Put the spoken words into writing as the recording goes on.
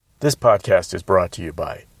This podcast is brought to you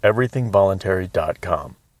by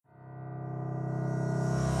everythingvoluntary.com.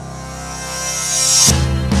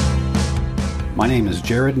 My name is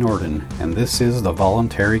Jared Nordin, and this is The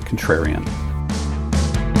Voluntary Contrarian.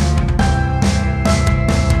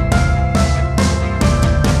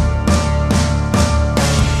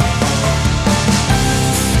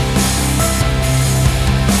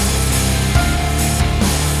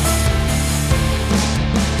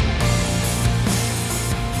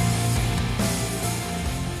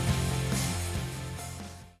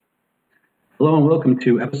 Hello and welcome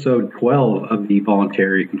to episode 12 of the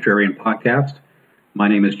Voluntary Contrarian Podcast. My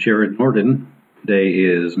name is Jared Nordin. Today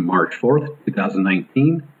is March 4th,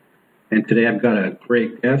 2019, and today I've got a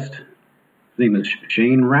great guest. His name is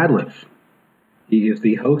Jared Radliff. He is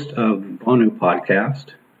the host of the Vonu Podcast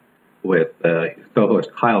with his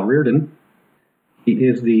co-host Kyle Reardon. He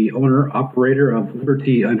is the owner-operator of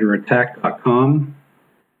libertyunderattack.com,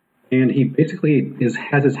 and he basically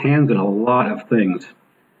has his hands in a lot of things.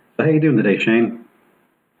 So how you doing today, Shane?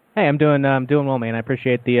 Hey, I'm doing well, man. I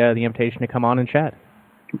appreciate the invitation to come on and chat.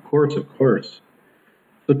 Of course.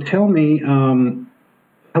 So tell me, how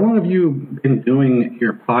long have you been doing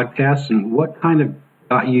your podcast, and what kind of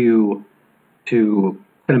got you to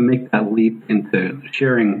kind of make that leap into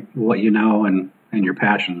sharing what you know and your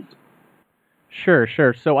passions? Sure.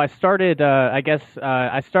 So I started,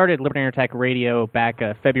 I started Liberty Under Attack Radio back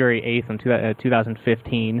February 8th in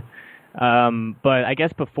 2015. But I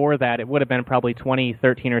guess before that, it would have been probably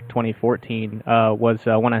 2013 or 2014 was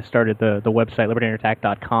when I started the website,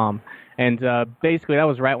 libertyunderattack.com. And basically, that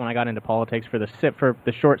was right when I got into politics for the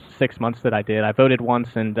short 6 months that I did. I voted once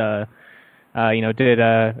and did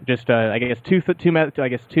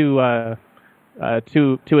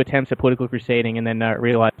two attempts at political crusading, and then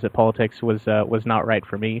realized that politics was not right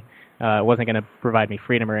for me. It wasn't going to provide me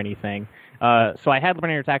freedom or anything. So I had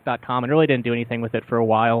libertyunderattack.com and really didn't do anything with it for a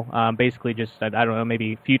while. Basically just, I don't know,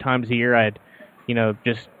 maybe a few times a year I'd,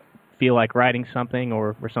 just feel like writing something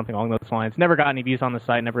or something along those lines. Never got any views on the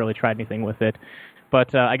site, never really tried anything with it.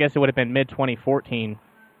 But I guess it would have been mid-2014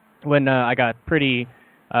 when I got pretty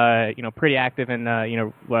active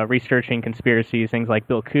in, researching conspiracies, things like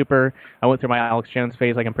Bill Cooper. I went through my Alex Jones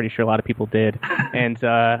phase, like I'm pretty sure a lot of people did. And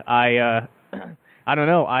I don't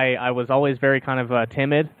know. I was always very kind of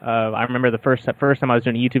timid. I remember the first time I was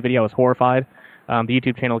doing a YouTube video, I was horrified. The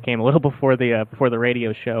YouTube channel came a little before the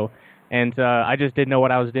radio show, and I just didn't know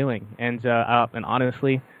what I was doing. And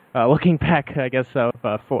honestly, looking back, I guess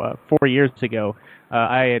 4 years ago,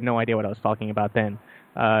 I had no idea what I was talking about then,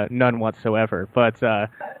 none whatsoever. But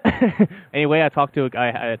anyway, I talked to a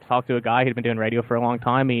guy who'd been doing radio for a long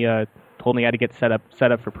time. He told me how to get set up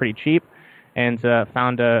for pretty cheap. And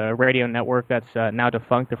found a radio network that's now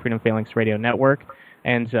defunct, the Freedom Phalanx Radio Network.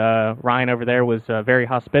 And Ryan over there was very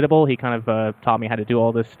hospitable. He kind of taught me how to do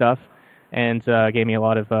all this stuff, and gave me a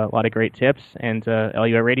lot of great tips. And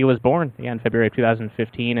LUA Radio was born in February of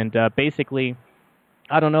 2015. And basically,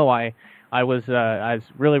 I don't know, I was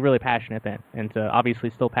really, really passionate then, and obviously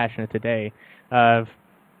still passionate today. Been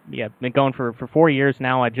going for 4 years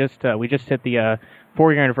now. We just hit the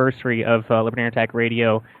 4-year anniversary of Liberty Under Attack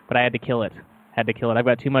Radio, but I had to kill it. I've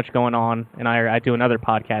got too much going on, and I do another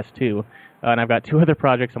podcast too, and I've got 2 other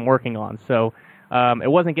projects I'm working on. So it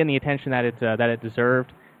wasn't getting the attention that it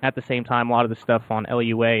deserved. At the same time, a lot of the stuff on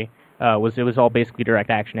LUA was all basically direct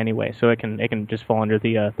action anyway, so it can just fall under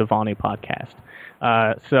the Vonu Podcast.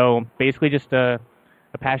 So basically, just a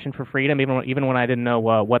passion for freedom, even when I didn't know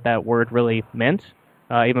what that word really meant.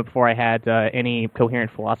 Even before I had any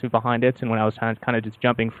coherent philosophy behind it, and when I was kind of just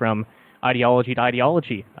jumping from ideology to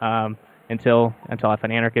ideology until I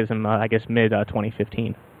found anarchism, I guess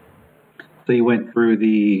mid-2015. So you went through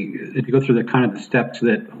did you go through the kind of the steps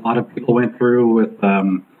that a lot of people went through with,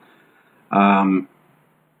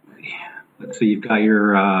 let's see, you've got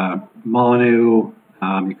your Molyneux,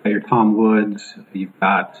 you've got your Tom Woods, you've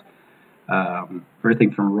got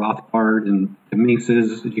everything from Rothbard and the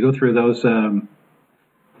Mises. Did you go through those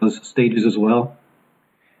stages as well?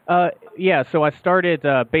 So I started,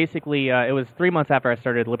 it was 3 months after I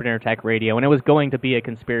started Liberty Under Attack Radio, and it was going to be a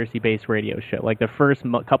conspiracy-based radio show. Like the first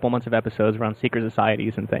couple months of episodes around secret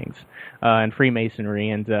societies and things, and Freemasonry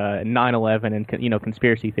and 9/11 and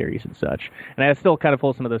conspiracy theories and such. And I still kind of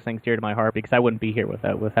hold some of those things dear to my heart because I wouldn't be here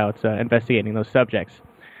without investigating those subjects.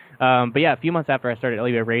 But yeah, a few months after I started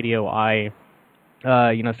LUA Radio, I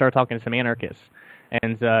started talking to some anarchists,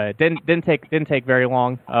 and didn't take very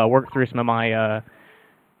long. Worked through some of my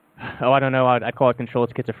I'd call it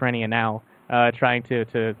controlled schizophrenia now, trying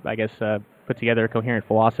to I guess put together a coherent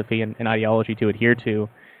philosophy and ideology to adhere to,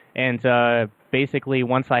 and basically,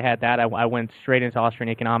 once I had that, I went straight into Austrian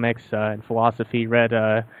economics and philosophy. Read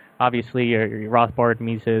obviously your Rothbard,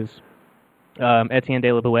 Mises, Etienne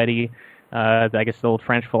de la Boétie, I guess the old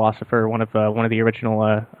French philosopher, one of the original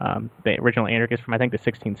anarchists from I think the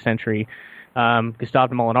 16th century, Gustave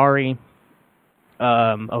de Molinari.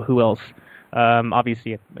 Who else?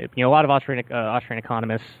 Obviously, a lot of Austrian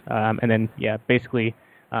economists, and then basically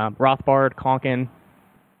Rothbard, Konkin.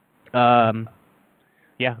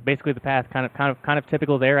 Basically the path kind of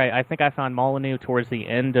typical there. I think I found Molyneux towards the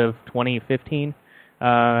end of 2015,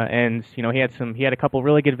 and he had a couple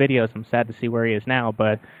really good videos. I'm sad to see where he is now,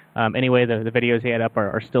 but anyway, the videos he had up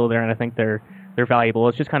are still there, and I think they're valuable.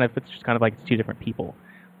 It's just kind of like it's two different people,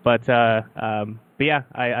 but yeah,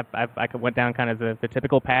 I went down kind of the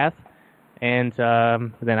typical path, and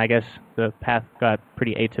then I guess the path got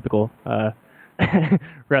pretty atypical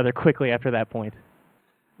rather quickly after that point.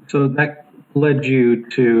 So that led you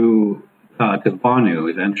to Vonu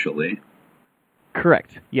eventually.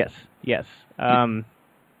 Correct. Yes. And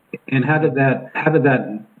how did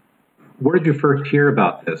that? Where did you first hear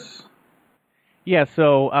about this? Yeah.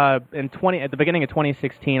 So at the beginning of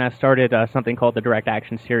 2016, I started something called the Direct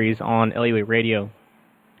Action series on LUA Radio,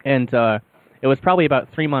 and it was probably about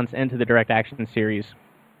 3 months into the Direct Action series.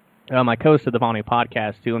 My host of the Vonu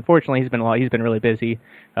Podcast, who unfortunately he's been really busy,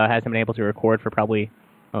 hasn't been able to record for probably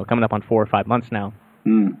coming up on 4 or 5 months now.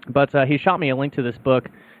 But he shot me a link to this book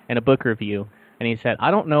and a book review, and he said, I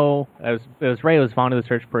don't know, it was Rayo's Vonu, The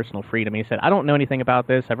Search for Personal Freedom. He said, I don't know anything about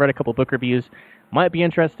this. I've read a couple book reviews. Might be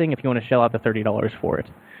interesting if you want to shell out the $30 for it.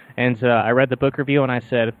 And I read the book review, and I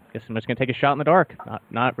said, guess I'm just going to take a shot in the dark.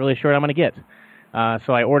 Not really sure what I'm going to get.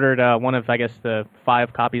 So I ordered one of, I guess, the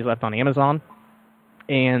 5 copies left on Amazon,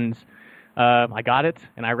 and I got it,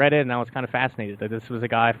 and I read it, and I was kind of fascinated. This was a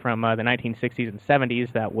guy from the 1960s and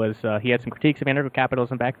 70s that was, he had some critiques of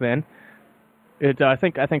anarcho-capitalism back then. I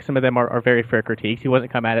think some of them are very fair critiques. He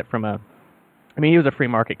wasn't come at it from he was a free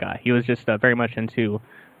market guy. He was just very much into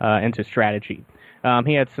strategy.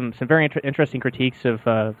 He had some very interesting critiques of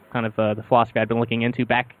the philosophy I'd been looking into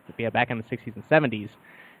back in the 60s and 70s.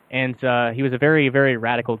 And he was a very, very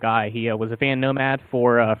radical guy. He was a van nomad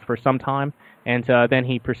for some time, and then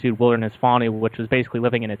he pursued wilderness Vonu, which was basically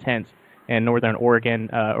living in a tent in northern Oregon,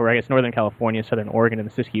 or I guess northern California, southern Oregon, in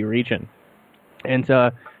the Siskiyou region. And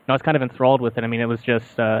I was kind of enthralled with it. I mean, it was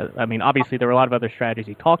just, obviously there were a lot of other strategies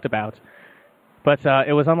he talked about, but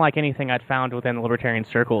it was unlike anything I'd found within the libertarian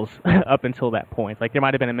circles up until that point. Like, there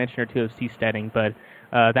might have been a mention or two of seasteading, but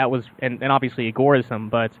that was, and obviously agorism,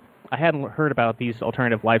 but I hadn't heard about these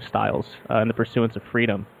alternative lifestyles and the pursuance of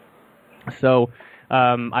freedom. So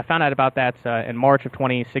I found out about that in March of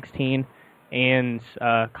 2016, and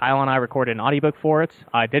Kyle and I recorded an audiobook for it.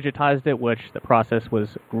 I digitized it, which the process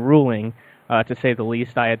was grueling, to say the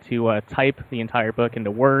least. I had to type the entire book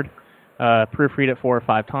into Word, proofread it 4 or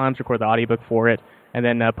 5 times, record the audiobook for it, and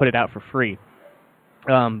then put it out for free.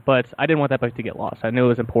 But I didn't want that book to get lost. I knew it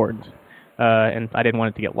was important, and I didn't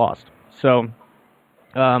want it to get lost. So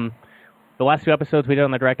the last 2 episodes we did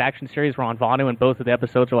on the Direct Action series were on Vonu, and both of the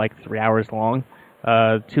episodes are like 3 hours long.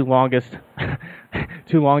 Two longest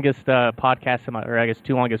podcasts or I guess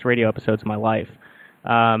 2 longest radio episodes of my life.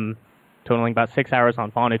 Totaling about 6 hours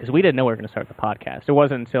on Vonu, because we didn't know we were going to start the podcast. It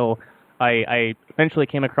wasn't until I eventually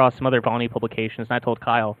came across some other Vonu publications, and I told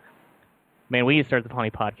Kyle, man, we need to start the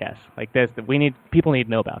Vonu podcast. Like this, people need to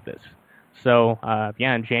know about this. So,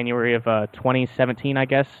 in January of 2017, I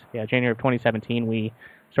guess. Yeah, January of 2017, we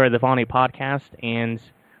started the Vonu podcast, and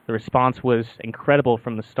the response was incredible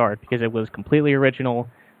from the start because it was completely original.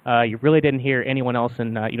 You really didn't hear anyone else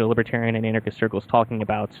in libertarian and anarchist circles talking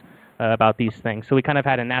about these things. So we kind of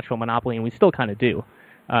had a natural monopoly, and we still kind of do.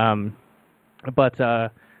 That's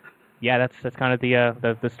kind of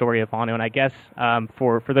the story of Vonu. And I guess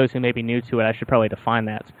for those who may be new to it, I should probably define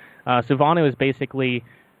that. So Vonu is basically,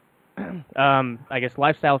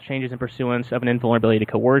 lifestyle changes in pursuance of an invulnerability to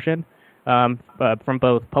coercion, from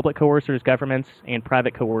both public coercers, governments, and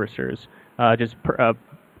private coercers,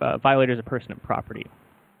 violators of person and property.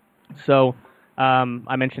 So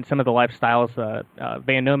I mentioned some of the lifestyles,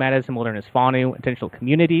 van nomadism, wilderness Vonu, intentional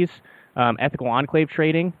communities, ethical enclave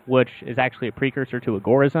trading, which is actually a precursor to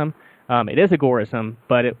agorism. It is agorism,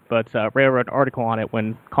 but Ray wrote an article on it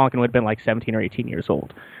when Konkin would have been like 17 or 18 years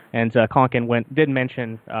old. And Konkin did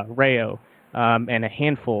mention Rayo and a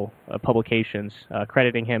handful of publications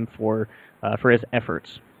crediting him for his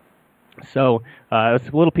efforts. So it's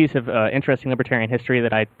a little piece of interesting libertarian history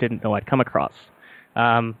that I didn't know I'd come across.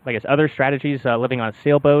 I guess other strategies, living on a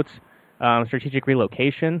sailboat, strategic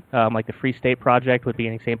relocation, like the Free State Project would be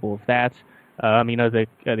an example of that. The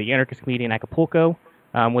anarchist community in Acapulco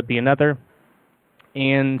would be another.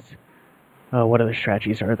 And what other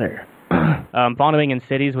strategies are there? Vonuing in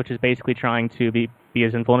cities, which is basically trying to be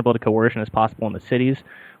as invulnerable to coercion as possible in the cities,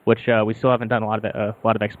 which we still haven't done a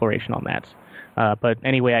lot of exploration on that. But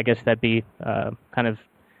anyway, I guess that'd be kind of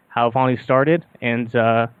how Vonu started, and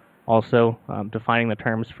also defining the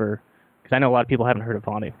terms for, because I know a lot of people haven't heard of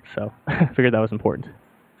Vonu, so I figured that was important.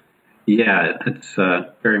 Yeah, it's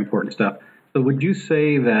very important stuff. So would you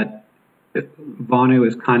say that Vonu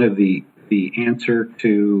is kind of the answer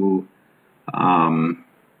to,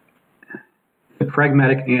 the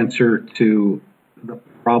pragmatic answer to the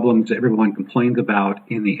problems everyone complains about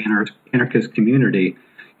in the anarchist community?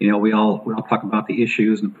 You know, we all talk about the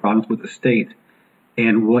issues and the problems with the state,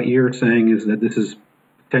 and what you're saying is that this is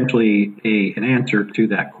potentially an answer to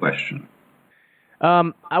that question.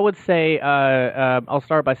 I would say I'll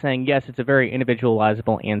start by saying yes, it's a very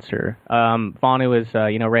individualizable answer. Vonu is,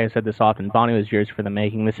 Ray has said this often. Vonu is yours for the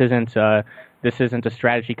making. This isn't a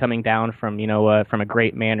strategy coming down from from a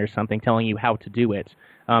great man or something telling you how to do it.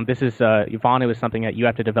 Vonu is something that you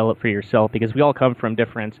have to develop for yourself, because we all come from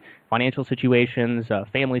different financial situations,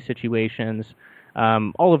 family situations,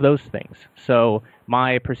 all of those things. So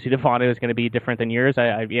my pursuit of Vonu is going to be different than yours.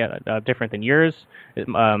 Different than yours.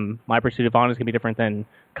 My pursuit of Vonu is going to be different than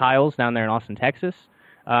Kyle's down there in Austin, Texas.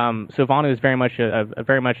 So Vonu is very much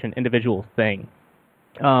very much an individual thing.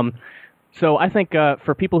 So I think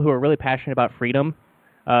for people who are really passionate about freedom,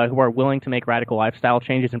 who are willing to make radical lifestyle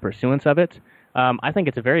changes in pursuance of it, I think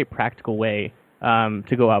it's a very practical way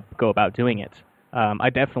to go about doing it. I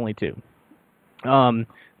definitely do.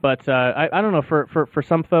 But I don't know, for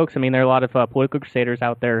some folks, I mean, there are a lot of political crusaders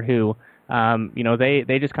out there who,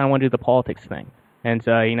 they just kind of want to do the politics thing. And,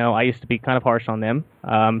 I used to be kind of harsh on them.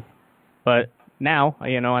 But now,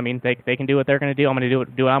 they can do what they're going to do. I'm going to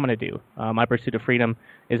do what I'm going to do. My pursuit of freedom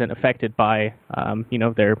isn't affected by,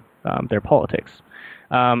 their politics.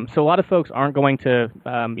 So a lot of folks aren't going to,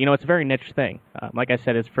 it's a very niche thing. Like I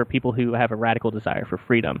said, it's for people who have a radical desire for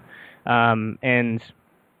freedom. But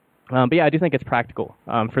yeah, I do think it's practical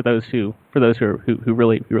for those who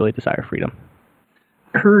really desire freedom.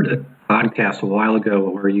 I heard a podcast a while ago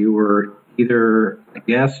where you were either a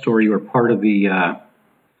guest or you were part of the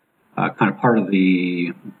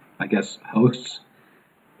hosts,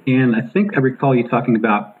 and I think I recall you talking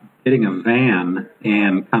about getting a van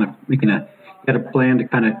and kind of had a plan to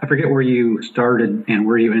I forget where you started and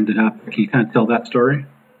where you ended up. Can you kind of tell that story?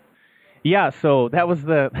 Yeah, so that was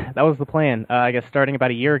the plan. I guess starting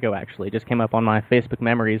about a year ago, actually. It just came up on my Facebook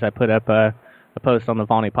memories. I put up a post on the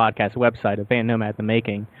Vonu Podcast website, a Van Nomad the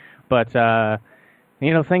Making. But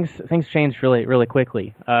things changed really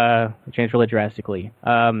quickly. Changed really drastically.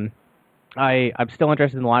 I'm still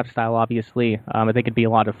interested in the lifestyle, obviously. I think it'd be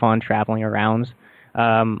a lot of fun traveling around.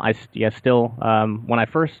 When I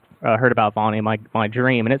first heard about Vonu, my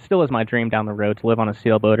dream, and it still is my dream down the road, to live on a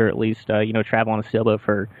sailboat, or at least travel on a sailboat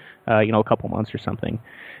for a couple months or something.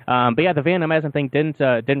 But yeah, the Van Nomadism thing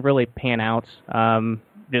didn't really pan out,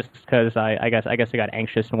 just because I guess I got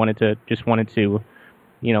anxious and wanted to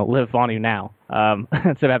live Vonu now,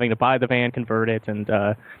 instead of having to buy the van, convert it, and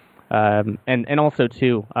also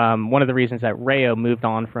too, one of the reasons that Rayo moved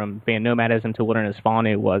on from Van Nomadism to Wilderness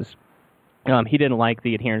Vonu was he didn't like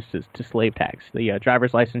the adherence to slave tax, the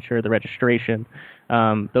driver's licensure, the registration,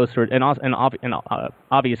 those sort, and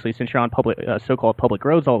obviously, since you're on so-called public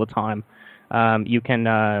roads all the time, you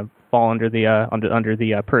can fall under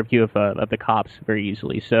the purview of the cops very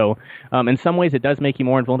easily. So, in some ways, it does make you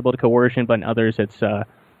more invulnerable to coercion, but in others, in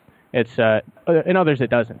others it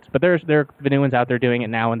doesn't. But there are Vonuans out there doing it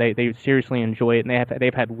now, and they seriously enjoy it, and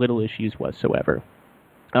they've had little issues whatsoever.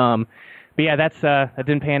 But yeah, that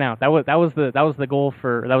didn't pan out. That was the goal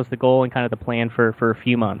and kind of the plan for a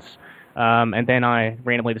few months. And then I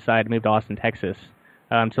randomly decided to move to Austin, Texas,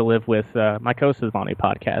 to live with my co-host of the Vonu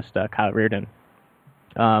Podcast, Kyle Reardon.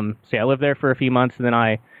 So yeah, I lived there for a few months, and then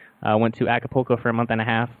I went to Acapulco for a month and a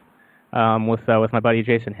half with my buddy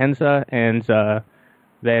Jason Henza, and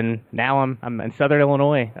then now I'm in Southern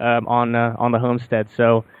Illinois on the homestead.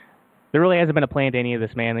 So there really hasn't been a plan to any of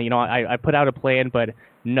this, man. I put out a plan, but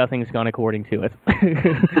nothing's gone according to it.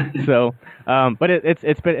 So, but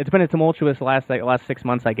it's been a tumultuous last 6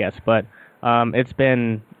 months, I guess. But it's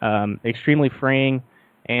been extremely freeing,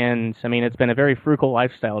 and it's been a very frugal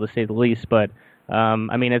lifestyle, to say the least. But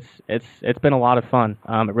it's been a lot of fun.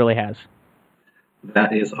 It really has.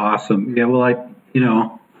 That is awesome. Yeah. Well, I'm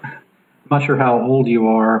not sure how old you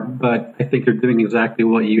are, but I think you're doing exactly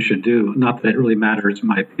what you should do. Not that it really matters, in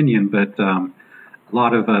my opinion, but a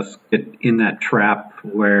lot of us get in that trap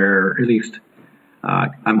where, at least,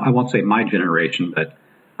 I won't say my generation, but,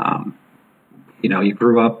 you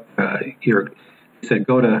grew up, your you said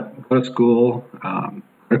go to school, go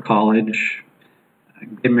to college,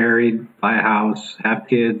 get married, buy a house, have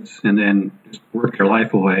kids, and then just work your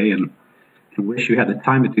life away and wish you had the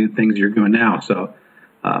time to do things you're doing now. So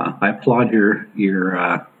I applaud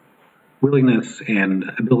your willingness and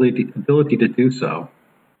ability to do so.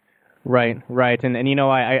 Right. And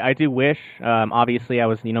I do wish, obviously I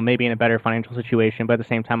was, maybe in a better financial situation, but at the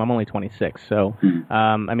same time, I'm only 26. So,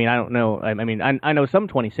 I don't know. I know some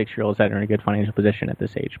 26-year-olds that are in a good financial position at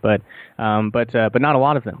this age, but not a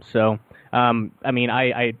lot of them. So, I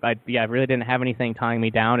really didn't have anything tying me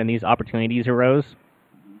down, and these opportunities arose.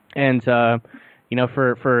 And,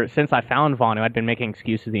 for since I found Vonu, I'd been making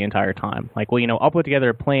excuses the entire time. Like, I'll put together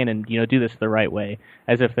a plan and, do this the right way,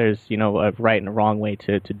 as if there's, a right and a wrong way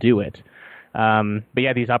to do it. But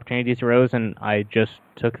yeah, these opportunities arose, and I just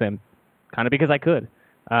took them kind of because I could.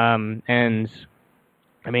 And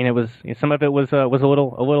it was, some of it was a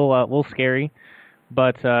little scary,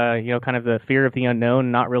 but, kind of the fear of the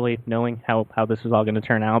unknown, not really knowing how this was all going to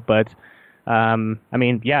turn out. But,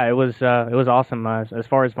 it was awesome. As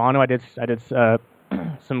far as Vonu, I did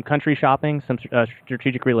some country shopping, some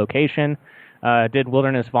strategic relocation. Did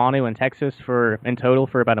Wilderness Vonu in Texas in total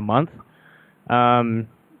for about a month.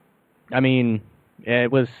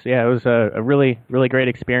 It was a really, really great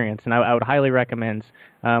experience, and I would highly recommend.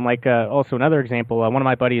 Also another example, one of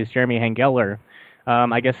my buddies, Jeremy Hengeller,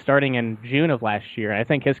 I guess starting in June of last year. I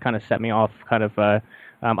think his kind of set me off.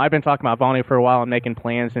 I've been talking about Vonu for a while and making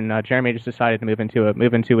plans, and Jeremy just decided to move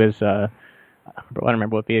into his. I don't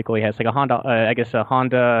remember what vehicle he has, like a Honda. I guess a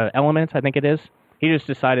Honda Element, I think it is. He just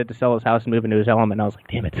decided to sell his house and move into his Element. I was like,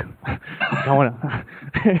 damn it, I don't want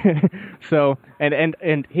to. So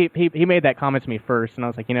and he made that comment to me first, and I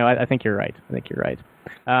was like, I think you're right.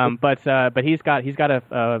 But he's got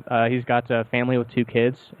a family with 2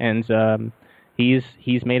 kids, and he's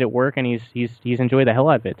made it work, and he's enjoyed the hell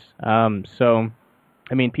out of it.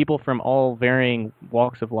 People from all varying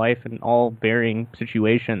walks of life and all varying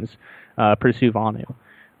situations pursue Vonu.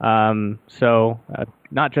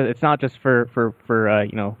 It's not just for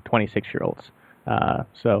 26-year-olds.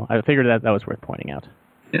 So I figured that was worth pointing out.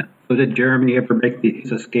 Yeah. So did Jeremy ever make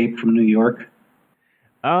his escape from New York?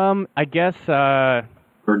 I guess or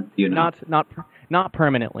do you know? not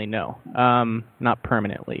permanently. No. Not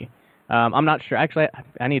permanently. I'm not sure. Actually,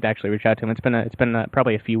 I need to actually reach out to him. It's been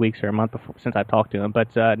probably a few weeks or a month since I've talked to him.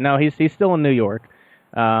 But no, he's still in New York.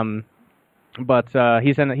 But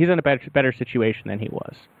he's in a better situation than he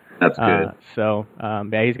was. That's good.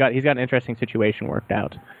 He's got an interesting situation worked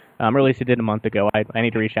out. Or at least he did a month ago. I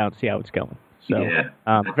need to reach out and see how it's going. So yeah.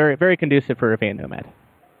 Very, very conducive for a van nomad.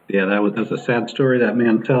 Yeah, that's a sad story that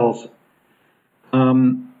man tells. Hey,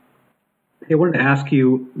 I wanted to ask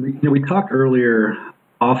you. We talked earlier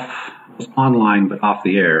online but off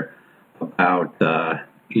the air about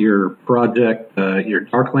your project, your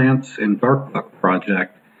Darklance and Darkbuck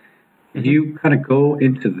project. Can you kind of go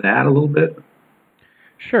into that a little bit?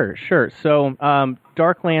 Sure. So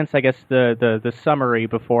Darklance, I guess the summary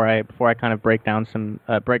before I kind of break down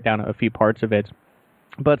a few parts of it.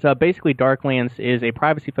 But basically, Darklance is a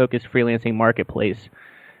privacy-focused freelancing marketplace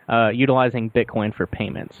utilizing Bitcoin for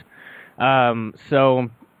payments. So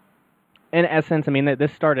in essence,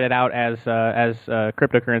 this started out as a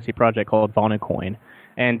cryptocurrency project called Vonu Coin.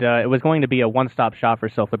 And it was going to be a one-stop shop for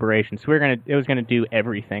self-liberation. So it was going to do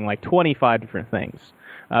everything, like 25 different things.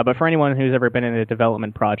 But for anyone who's ever been in a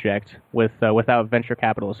development project without venture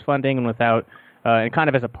capitalist funding and without and kind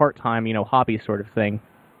of as a part-time, hobby sort of thing,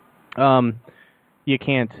 you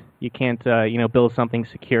can't build something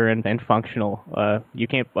secure and functional. You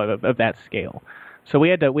can't of that scale. So we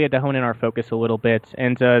had to hone in our focus a little bit,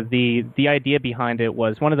 and the idea behind it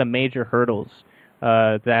was one of the major hurdles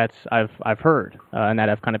that I've heard and that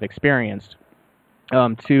I've kind of experienced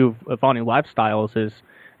to Vonu lifestyles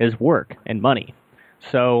is work and money.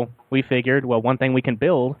 So we figured, well, one thing we can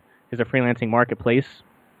build is a freelancing marketplace,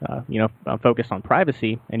 focused on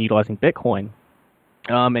privacy and utilizing Bitcoin,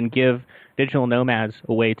 and give digital nomads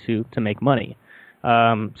a way to make money.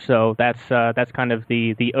 So that's kind of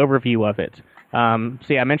the overview of it. So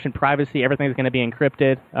yeah, I mentioned privacy. Everything's going to be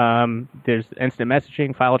encrypted. There's instant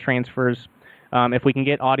messaging, file transfers. If we can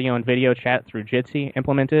get audio and video chat through Jitsi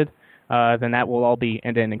implemented, then that will all be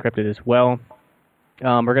end-to-end encrypted as well.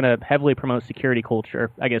 We're going to heavily promote security culture.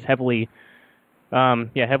 I guess heavily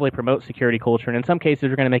promote security culture, and in some cases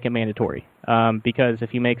we're going to make it mandatory. Because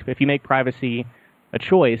if you make privacy a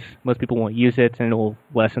choice, most people won't use it, and it will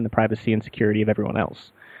lessen the privacy and security of everyone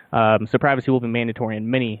else. So privacy will be mandatory in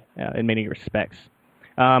many respects.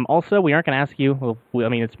 Also, we aren't going to ask you.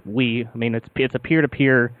 It's a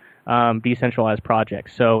peer-to-peer decentralized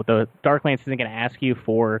projects. So the Darklance isn't going to ask you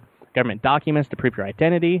for government documents to prove your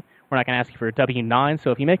identity. We're not going to ask you for a W-9.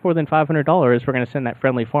 So if you make more than $500, we're going to send that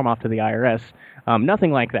friendly form off to the IRS.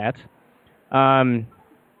 Nothing like that.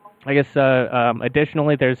 I guess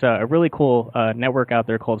additionally, there's a really cool network out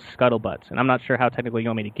there called Scuttlebutt, and I'm not sure how technical you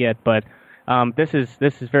want me to get, but this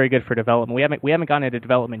is very good for development. We haven't gotten into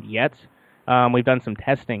development yet. We've done some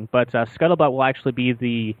testing, but Scuttlebutt will actually be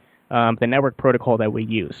the network protocol that we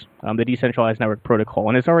use, the decentralized network protocol,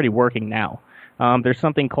 and it's already working now. There's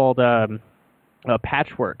something called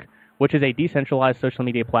Patchwork, which is a decentralized social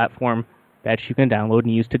media platform that you can download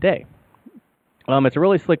and use today. It's a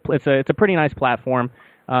really slick. It's a pretty nice platform.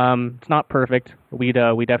 It's not perfect. We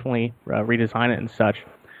definitely redesign it and such,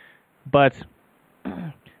 but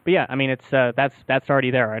yeah, I mean that's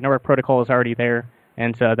already there. Our network protocol is already there,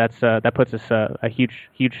 and that puts us a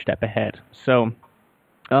huge step ahead. So,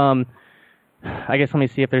 I guess let me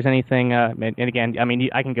see if there's anything. And again, I mean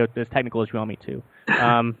I can go as technical as you want me to,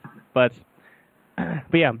 but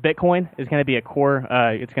yeah, Bitcoin is going to be a core.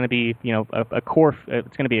 It's going to be a core.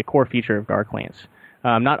 It's going to be a core feature of Darklance.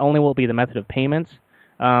 Not only will it be the method of payments,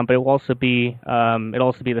 but it will also be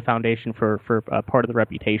the foundation for part of the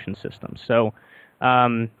reputation system. So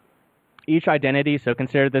each identity. So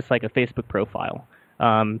consider this like a Facebook profile,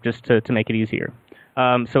 just to make it easier.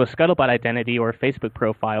 So a Scuttlebutt identity or a Facebook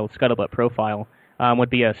profile, Scuttlebutt profile,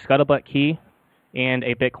 would be a Scuttlebutt key and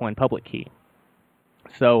a Bitcoin public key.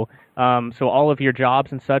 So all of your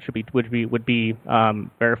jobs and such would be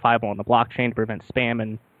verifiable on the blockchain to prevent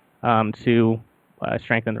spam and to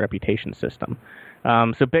strengthen the reputation system.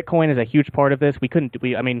 So Bitcoin is a huge part of this. We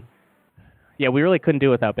really couldn't do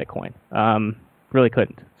it without Bitcoin. Really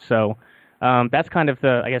couldn't. So that's kind of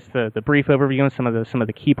the brief overview and some of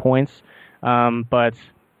the key points. But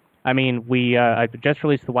I mean, I just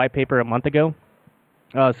released the white paper a month ago.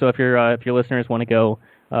 So if your listeners want to go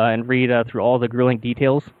and read through all the grueling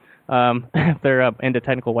details, if they're into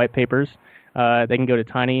technical white papers, they can go to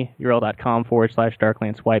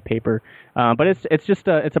tinyurl.com/Darklance white paper. But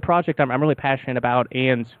it's a project I'm really passionate about,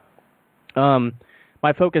 and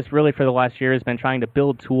my focus really for the last year has been trying to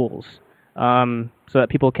build tools so that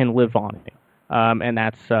people can live on it. And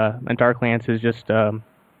Darklance is just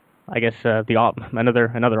I guess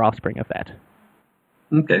another offspring of that.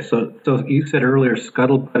 Okay, so you said earlier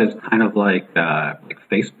Scuttlebutt is kind of like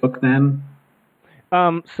Facebook then?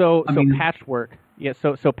 So Patchwork. Yeah,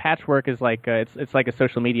 so Patchwork is like it's like a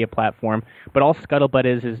social media platform, but all Scuttlebutt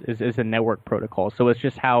is a network protocol. So it's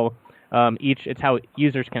just how how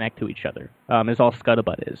users connect to each other. Is all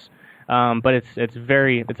Scuttlebutt is. But it's a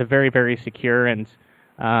very secure and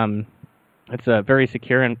it's a very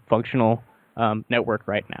secure and functional network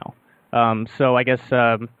right now. So I guess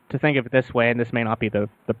to think of it this way, and this may not be the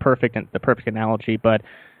perfect analogy, but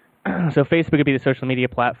so Facebook would be the social media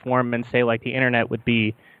platform, and say like the internet would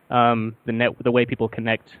be the way people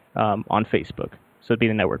connect on Facebook. So it'd be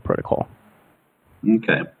the network protocol.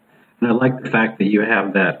 Okay, and I like the fact that you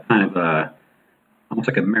have that kind of almost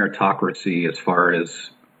like a meritocracy as far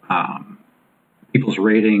as people's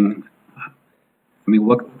rating. I mean,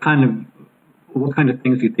 what kind of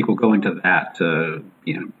things do you think will go into that?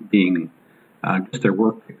 Being just their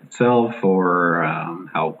work itself, or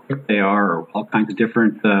how quick they are, or all kinds of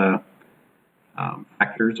different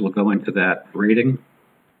factors will go into that rating.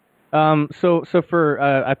 So for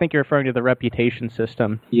I think you're referring to the reputation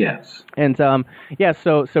system. Yes. And so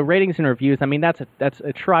ratings and reviews. I mean, that's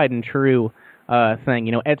a tried and true thing.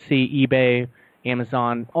 Etsy, eBay,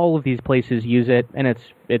 Amazon, all of these places use it, and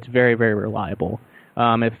it's very, very reliable.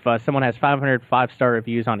 If someone has 500 5-star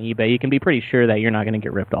reviews on eBay, you can be pretty sure that you're not going to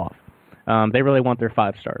get ripped off. They really want their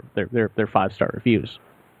 5-star their 5-star reviews.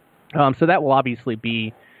 So that'll obviously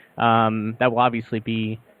be a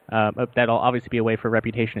way for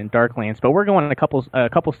reputation in Darklance. But we're going a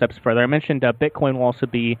couple steps further. I mentioned Bitcoin will also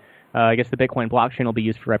be, I guess the Bitcoin blockchain will be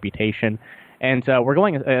used for reputation, and we're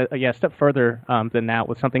going a step further than that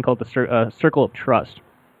with something called the Circle of Trust.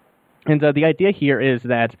 And the idea here is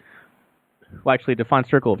that, well, actually define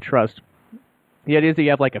Circle of Trust. The idea is that you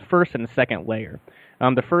have like a first and a second layer.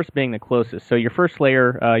 The first being the closest. So your first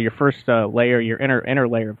layer, your inner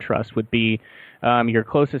layer of trust would be your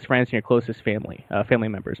closest friends and your closest family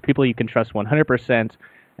members, people you can trust 100%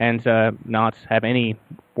 and not have any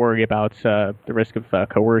worry about the risk of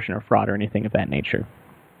coercion or fraud or anything of that nature.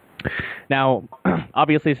 Now,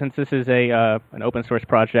 obviously, since this is an open source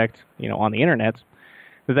project, on the internet,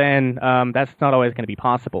 then that's not always going to be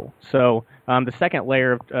possible. So the second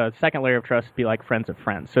layer of trust would be like friends of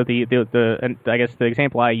friends. So I guess the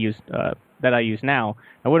example I use now,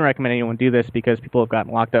 I wouldn't recommend anyone do this because people have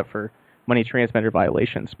gotten locked up for money transmitter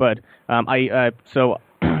violations. But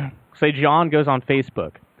say John goes on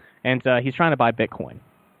Facebook, and he's trying to buy Bitcoin,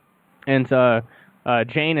 and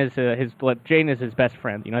Jane is his best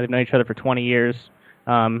friend. They've known each other for 20 years.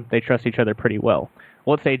 They trust each other pretty well.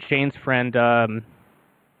 Well, let's say Jane's friend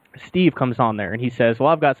Steve comes on there, and he says, "Well,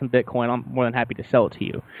 I've got some Bitcoin. I'm more than happy to sell it to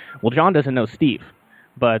you." Well, John doesn't know Steve,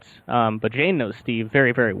 but Jane knows Steve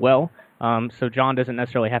very, very well. So John doesn't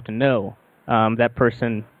necessarily have to know that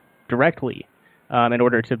person directly in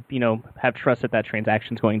order to have trust that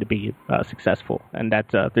transaction is going to be successful and that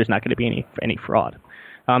there's not going to be any fraud.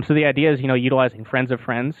 So the idea is utilizing friends of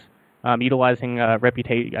friends, utilizing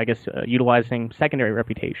utilizing secondary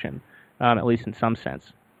reputation, at least in some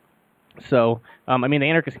sense. So the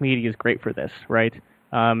anarchist community is great for this, right?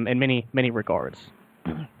 In many regards.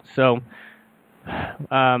 So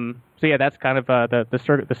yeah, that's kind of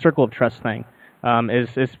the circle of trust thing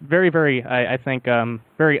is very, very, I think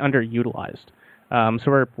very underutilized.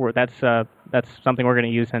 So that's something we're going to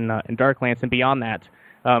use in Darklance, and beyond that,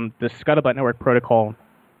 the Scuttlebutt network protocol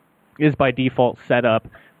is by default set up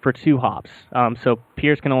for 2 hops. So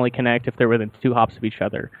peers can only connect if they're within 2 hops of each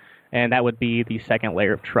other, and that would be the second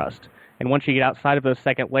layer of trust. And once you get outside of those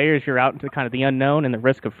second layers, you're out into kind of the unknown, and the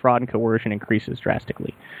risk of fraud and coercion increases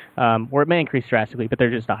drastically. Or it may increase drastically, but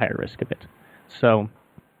there's just a higher risk of it. So,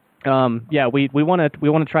 yeah, we want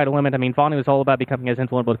to try to limit. Vonu is all about becoming as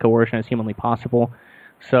invulnerable to coercion as humanly possible.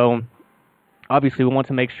 So, obviously, we want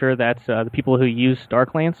to make sure that the people who use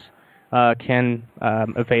Darklance can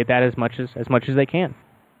evade that as much as they can.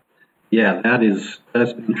 Yeah,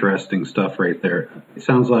 that's interesting stuff right there. It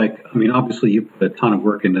sounds like, obviously you put a ton of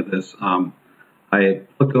work into this. I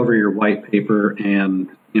looked over your white paper and,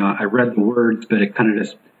 I read the words, but it kind of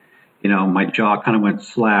just, my jaw kind of went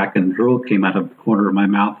slack and drool came out of the corner of my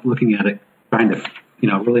mouth looking at it, trying to,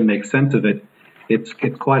 really make sense of it. It's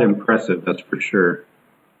quite impressive, that's for sure.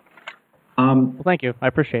 Well, thank you. I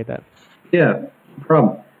appreciate that. Yeah, no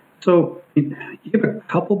problem. So you have a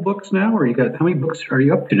couple books now, or how many books are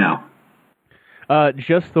you up to now?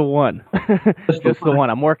 Just the one. Just the one.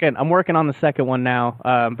 I'm working on the second one now.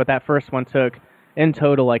 But that first one took in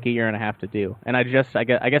total like a year and a half to do, and I guess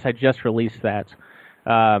I just released that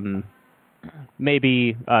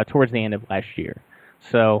maybe towards the end of last year.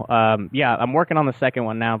 So yeah, I'm working on the second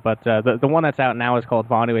one now. But the one that's out now is called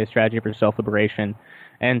Vonu: A Strategy for Self-Liberation,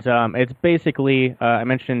 and it's basically I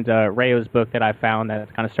mentioned Rayo's book that I found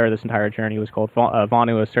that kind of started this entire journey. It was called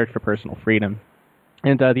Vonu: A Search for Personal Freedom.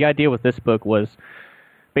 And the idea with this book was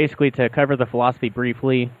basically to cover the philosophy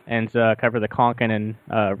briefly and cover the Konkin and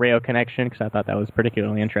Rayo connection, because I thought that was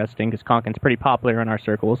particularly interesting, because Konkin's pretty popular in our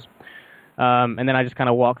circles. And then I just kind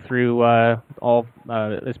of walked through all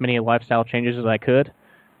as many lifestyle changes as I could,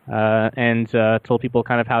 and told people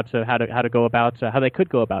kind of how to go about how they could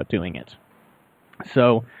go about doing it.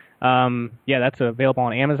 So yeah, that's available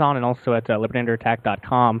on Amazon and also at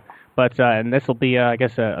libertyunderattack.com. But and this will be, I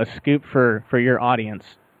guess, a scoop for your audience.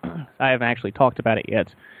 I haven't actually talked about it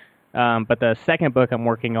yet. But the second book I'm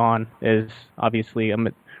working on is obviously,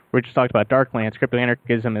 we just talked about Darklance.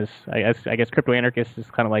 Crypto-anarchism is, I guess crypto-anarchist is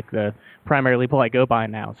kind of like the primary label I go by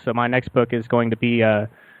now. So my next book is going to be, I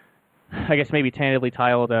guess maybe tentatively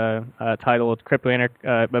titled Vonuan's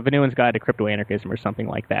Guide to Crypto-anarchism or something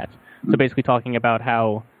like that. So basically talking about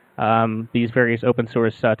how these various open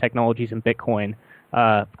source technologies in Bitcoin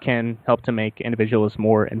can help to make individuals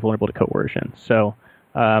more invulnerable to coercion. So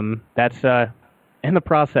that's in the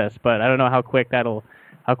process, but I don't know how quick that'll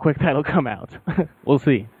come out. We'll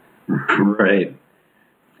see. Right.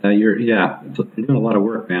 You're doing a lot of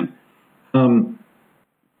work, man.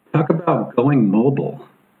 Talk about Going Mobile.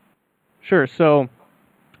 Sure. So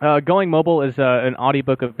Going Mobile is an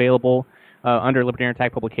audiobook available under Liberty Under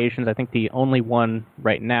Attack Publications. I think the only one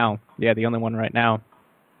right now. Yeah, the only one right now.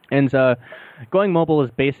 And Going Mobile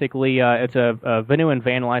is basically it's a Vonu and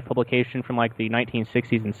van life publication from like the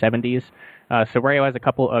 1960s and 70s. So Rayo has a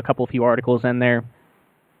few articles in there,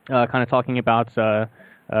 kind of talking about the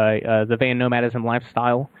van nomadism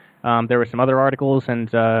lifestyle. There were some other articles and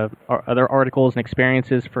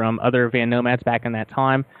experiences from other van nomads back in that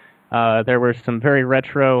time. There were some very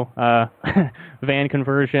retro van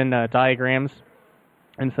conversion diagrams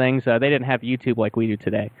and things. They didn't have YouTube like we do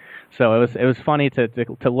today, so it was funny to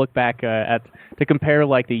look back to compare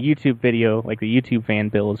like the YouTube video, like the YouTube van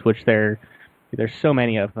builds, which there's so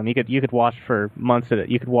many of them. You could watch for months.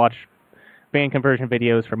 You could watch van conversion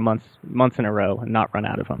videos for months in a row and not run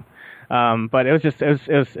out of them. But it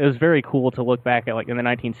was very cool to look back at like in the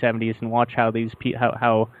 1970s and watch how these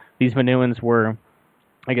Vonuans were,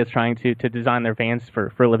 I guess, trying to design their vans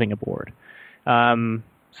for living aboard.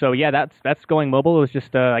 So yeah, that's going mobile. It was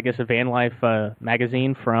just I guess a van life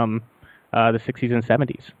magazine from the 60s and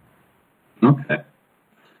 70s. Okay.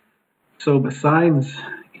 So besides,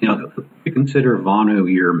 you consider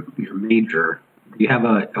Vonu your major. Do you have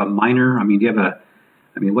a minor? I mean,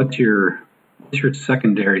 what's your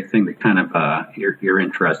secondary thing that kind of you're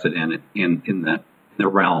interested in the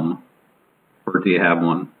realm, or do you have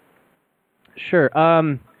one? Sure.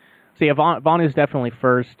 So yeah, Vonu is definitely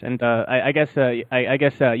first, and I guess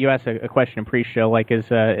you asked a question in pre-show, like is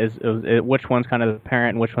which one's kind of the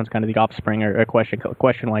parent and which one's kind of the offspring, or a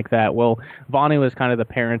question like that. Well, Vonu is kind of the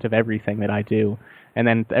parent of everything that I do, and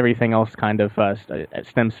then everything else kind of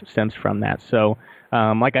stems from that. So,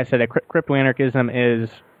 like I said, crypto-anarchism is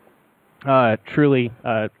truly,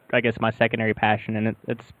 I guess, my secondary passion, and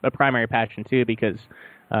it's a primary passion too, because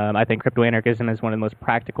I think crypto-anarchism is one of the most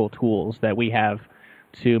practical tools that we have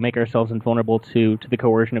to make ourselves invulnerable to the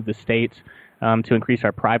coercion of the state, to increase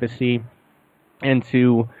our privacy, and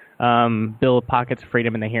to build pockets of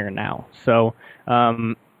freedom in the here and now. So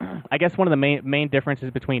I guess one of the main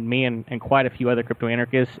differences between me and quite a few other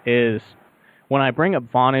crypto-anarchists is when I bring up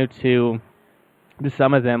Vonu to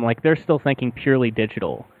some of them, like, they're still thinking purely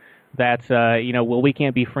digital. That we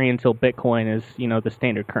can't be free until Bitcoin is the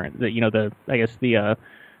standard current, the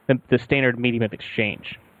standard medium of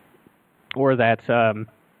exchange. Or that,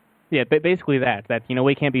 basically that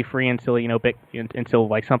we can't be free until until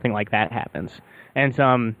like something like that happens. And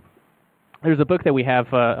there's a book that we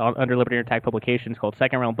have under Liberty Attack Publications called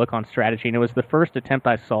Second Realm Book on Strategy, and it was the first attempt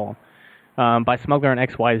I saw by Smuggler and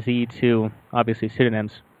XYZ to, obviously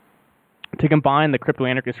pseudonyms, to combine the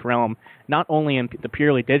crypto-anarchist realm not only in the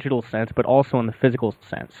purely digital sense but also in the physical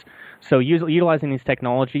sense. So utilizing these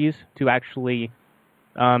technologies to actually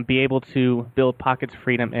be able to build pockets of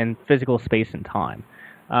freedom in physical space and time.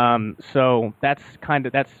 So that's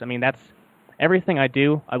everything I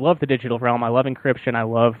do. I love the digital realm. I love encryption. I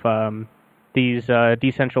love these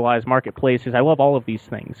decentralized marketplaces. I love all of these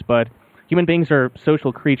things. But human beings are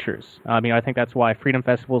social creatures. I think that's why freedom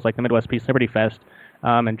festivals like the Midwest Peace Liberty Fest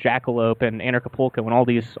and Jackalope and Anarchapulco and all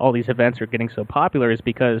these events are getting so popular, is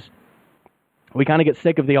because we kind of get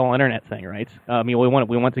sick of the all internet thing, right? We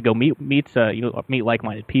want to go meet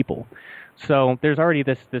like-minded people. So there's already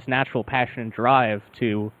this natural passion and drive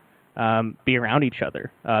to be around each other,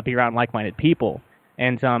 be around like-minded people,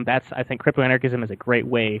 and I think crypto-anarchism is a great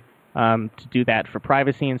way to do that for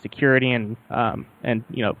privacy and security, and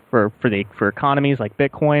for economies like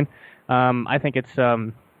Bitcoin. I think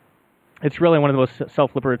it's really one of the most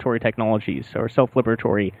self-liberatory technologies or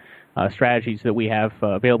self-liberatory strategies that we have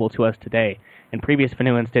available to us today. And previous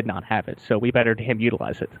Vonuans did not have it, so we better to him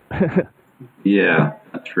utilize it. Yeah,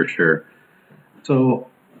 that's for sure. So,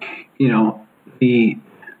 I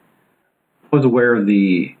was aware of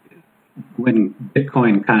when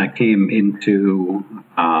Bitcoin kind of came into,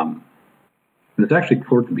 it was actually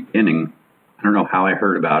towards the beginning. I don't know how I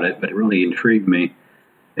heard about it, but it really intrigued me.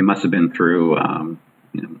 It must have been through, I'm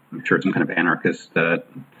sure some kind of anarchist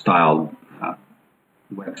style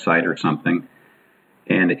website or something.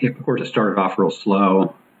 And of course, it started off real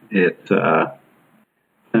slow. It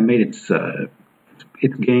made its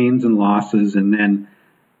gains and losses, and then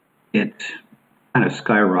it kind of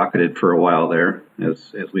skyrocketed for a while there,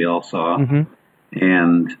 as we all saw,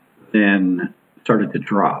 and then started to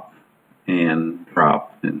drop and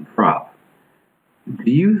drop and drop.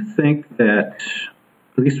 Do you think that,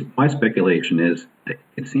 at least my speculation is,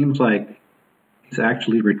 it seems like it's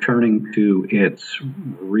actually returning to its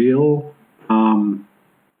real,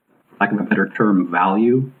 lack of a better term,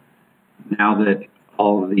 value, now that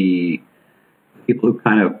all the people who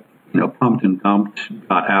kind of, pumped and dumped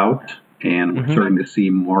got out, and we're starting to see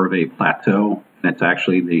more of a plateau, and it's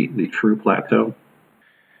actually the true plateau?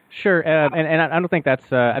 Sure, and I don't think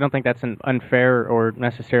that's an unfair or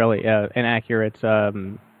necessarily inaccurate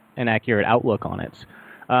outlook on it.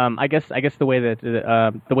 I guess the way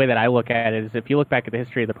that I look at it is, if you look back at the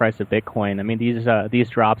history of the price of Bitcoin, these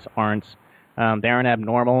drops aren't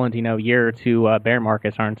abnormal, and year or two bear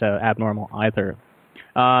markets aren't abnormal either.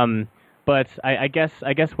 But I guess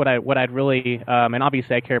what I'd really, and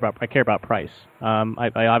obviously I care about price.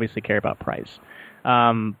 I obviously care about price.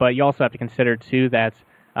 But you also have to consider too that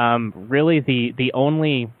really the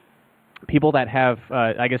only people that have,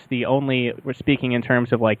 we're speaking in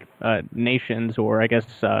terms of like nations, or I guess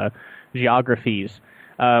geographies,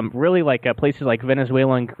 really like places like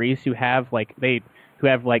Venezuela and Greece who have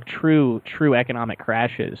true economic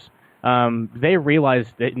crashes. They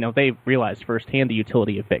realized firsthand the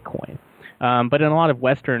utility of Bitcoin. But in a lot of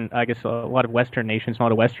Western nations, a lot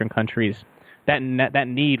of Western countries, that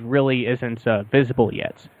need really isn't visible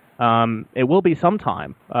yet. It will be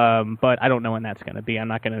sometime, but I don't know when that's going to be. I'm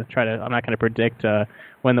not going to predict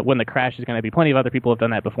when the crash is going to be. Plenty of other people have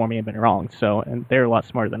done that before me and been wrong. So, and they're a lot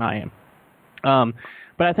smarter than I am.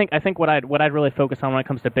 But I think what I'd really focus on when it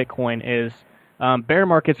comes to Bitcoin is bear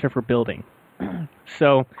markets are for building.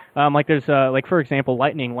 So, like there's like for example,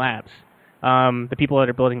 Lightning Labs, the people that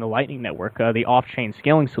are building the Lightning Network, the off-chain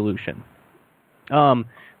scaling solution.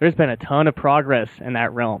 There's been a ton of progress in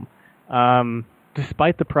that realm,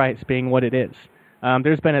 despite the price being what it is.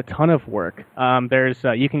 There's been a ton of work.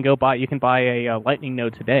 You can buy a Lightning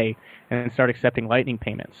node today and start accepting Lightning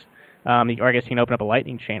payments. Or I guess you can open up a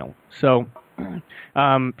Lightning channel. So,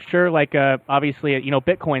 sure, like obviously,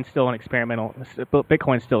 Bitcoin's still experimental.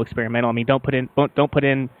 I mean, don't put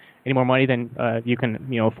in any more money than you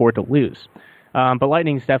can afford to lose. But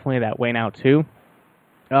Lightning's definitely that way now too.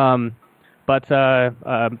 But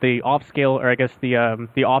the off-scale, or I guess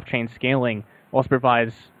the off-chain scaling also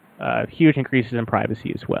provides huge increases in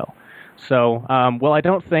privacy as well. So, well, I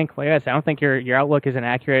don't think your outlook is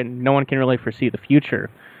inaccurate, and no one can really foresee the future.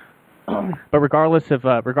 But regardless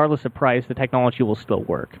of price, the technology will still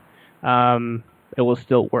work. It will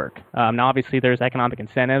still work. Now, obviously, there's economic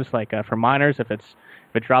incentives, like for miners. If it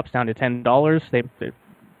drops down to $10,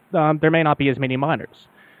 there may not be as many miners.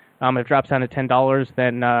 If it drops down to $10,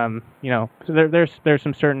 then so there's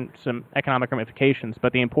some economic ramifications.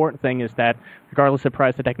 But the important thing is that regardless of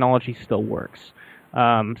price, the technology still works.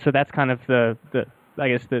 So that's kind of the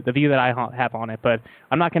view that I have on it. But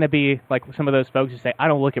I'm not going to be like some of those folks who say I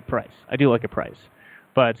don't look at price. I do look at price,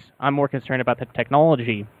 but I'm more concerned about the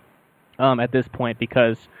technology at this point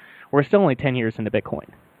because we're still only 10 years into Bitcoin.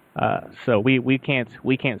 So we can't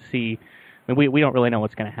see. I mean, we don't really know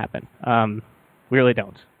what's going to happen. We really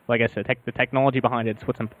don't. Like I said, the technology behind it's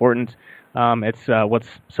what's important. It's what's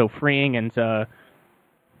so freeing, and I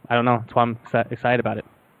don't know. That's why I'm excited about it.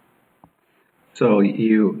 So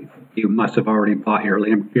you must have already bought your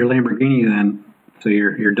Lamborghini then. So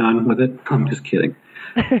you're done with it? I'm just kidding.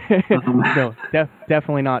 No,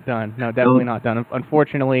 definitely not done. No, definitely not done.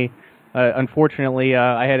 Unfortunately,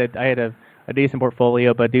 I had a decent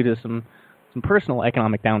portfolio, but due to some personal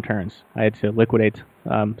economic downturns, I had to liquidate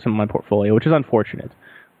some of my portfolio, which is unfortunate.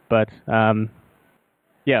 But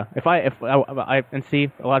yeah, if I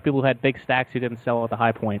see a lot of people who had big stacks who didn't sell at the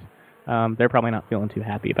high point, they're probably not feeling too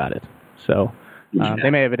happy about it. So they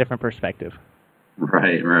may have a different perspective.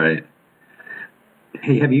 Right.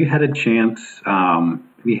 Hey, have you had a chance? Have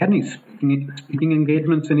you had any speaking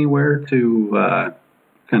engagements anywhere to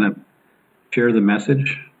kind of share the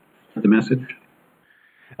message?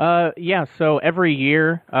 Yeah. So every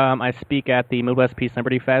year I speak at the Midwest Peace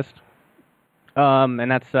Liberty Fest.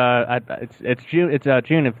 And that's it's June. It's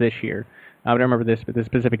June of this year. I don't remember this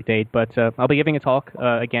specific date, but I'll be giving a talk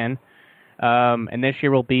again. And this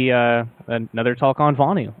year will be another talk on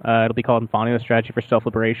Vonu. It'll be called Vonu: A Strategy for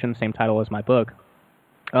Self-Liberation, same title as my book.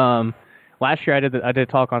 Last year I did a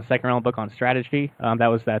talk on Second Realm book on strategy. That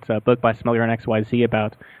was that book by Smuggler and XYZ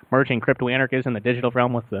about merging crypto-anarchism, the digital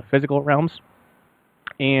realm, with the physical realms.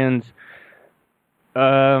 And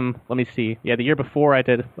let me see. Yeah, the year before I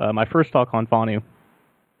did my first talk on Vonu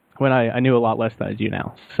when I knew a lot less than I do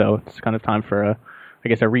now. So it's kind of time for a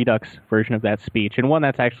redux version of that speech, and one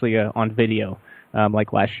that's actually on video,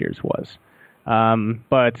 like last year's was.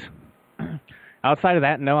 But outside of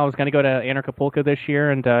that, no, I was going to go to Anarchapulco this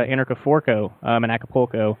year and Anarchaforco in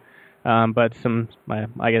Acapulco, but some,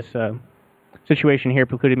 situation here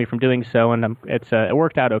precluded me from doing so, and it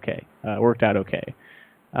worked out okay.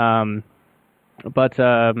 But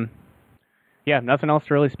yeah, nothing else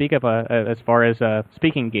to really speak of as far as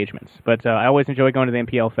speaking engagements. But I always enjoy going to the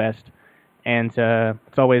MPL Fest, and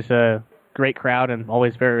it's always a great crowd and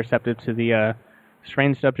always very receptive to the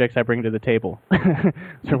strange subjects I bring to the table.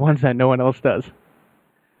 They're ones that no one else does.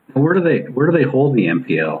 Where do they hold the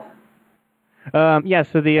MPL? Yeah,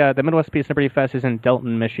 so the Midwest Peace Liberty Fest is in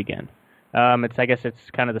Delton, Michigan.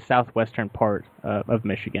 It's kind of the southwestern part of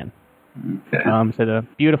Michigan. Okay. So the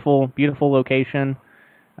beautiful location.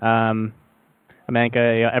 The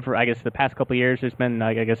past couple of years, there's been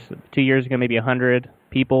 2 years ago maybe 100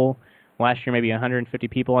 people. Last year maybe 150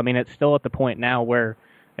 people. I mean, it's still at the point now where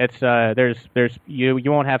it's you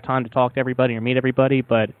won't have time to talk to everybody or meet everybody,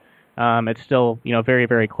 but it's still very,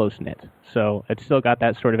 very close knit. So it's still got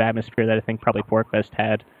that sort of atmosphere that I think probably PorcFest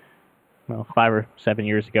had 5 or 7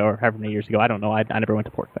 years ago, or however many years ago. I don't know. I never went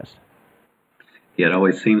to PorcFest. Yeah, it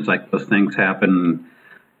always seems like those things happen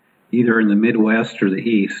either in the Midwest or the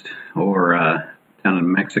East or down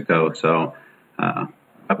in Mexico. So I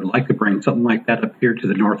would like to bring something like that up here to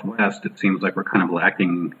the Northwest. It seems like we're kind of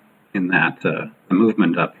lacking in that the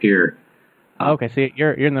movement up here. Okay, so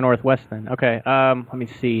you're in the Northwest then. Okay, let me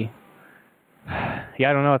see. Yeah,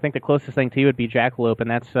 I don't know. I think the closest thing to you would be Jackalope, and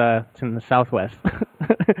that's it's in the Southwest.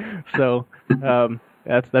 So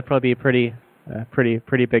that'd probably be a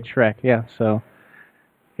pretty big trek. Yeah. So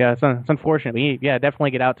yeah, it's unfortunate. But yeah,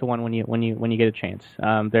 definitely get out to one when you get a chance.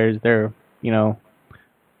 There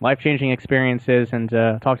life-changing experiences, and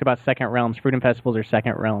talked about second realms. Freedom festivals are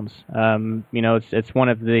second realms. It's one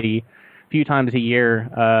of the few times a year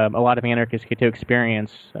a lot of anarchists get to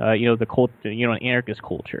experience the anarchist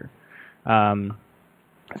culture.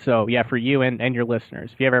 So yeah, for you and your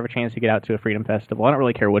listeners, if you ever have a chance to get out to a freedom festival, I don't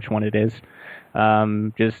really care which one it is,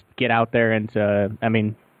 just get out there and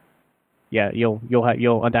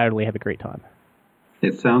you'll undoubtedly have a great time.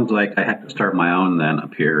 It sounds like I have to start my own then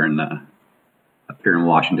up here in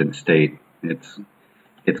Washington State.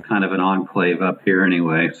 It's kind of an enclave up here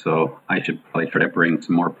anyway, so I should probably try to bring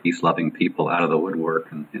some more peace-loving people out of the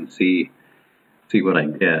woodwork and see what I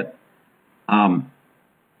get.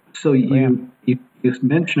 So you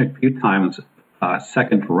mentioned a few times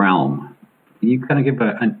second realm. Can you kind of give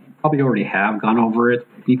you probably already have gone over it.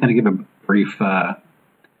 Can you kind of give a brief kind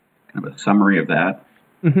of a summary of that?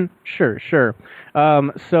 Mm-hmm. Sure.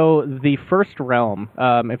 So the first realm,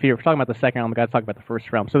 if you're talking about the second realm, we got to talk about the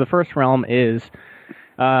first realm. So the first realm is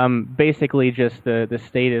basically just the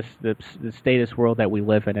status world that we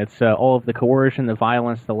live in. It's all of the coercion, the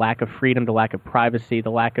violence, the lack of freedom, the lack of privacy,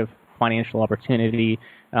 the lack of financial opportunity,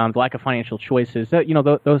 the lack of financial choices.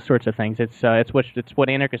 Those sorts of things. It's what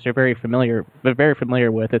anarchists are very familiar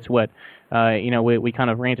with. It's what we kind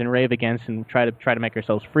of rant and rave against and try to make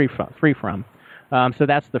ourselves free from. So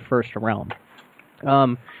that's the first realm.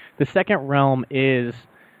 The second realm is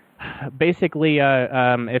basically,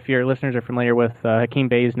 if your listeners are familiar with Hakeem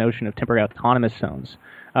Bey's notion of temporary autonomous zones,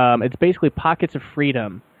 it's basically pockets of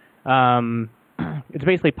freedom. It's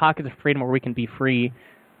basically pockets of freedom where we can be free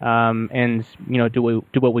and do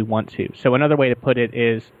what we want to. So another way to put it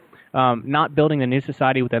is not building the new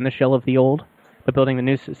society within the shell of the old, but building the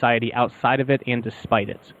new society outside of it and despite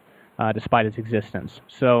its existence.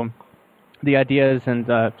 So the ideas and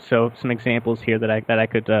so some examples here that I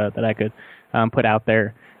could put out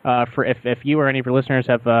there. For if you or any of your listeners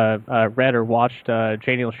have read or watched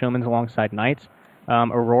J. Neil Schulman's Alongside Nights,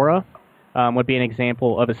 Aurora would be an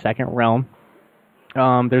example of a second realm.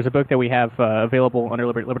 There's a book that we have available under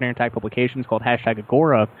Libertarian Attack Publications called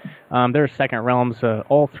 #Agora. There are second realms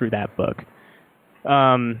all through that book.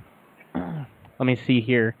 Let me see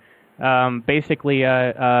here. Basically,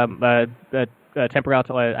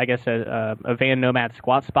 temporary, I guess a van nomad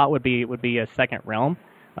squat spot would be a second realm.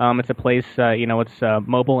 It's a place, it's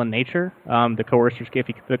mobile in nature. The coercers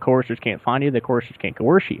can't find you. The coercers can't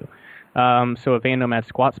coerce you. So a van nomad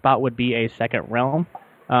squat spot would be a second realm.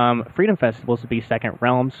 Freedom festivals would be second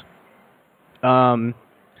realms.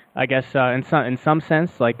 I guess in some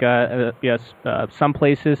sense, like some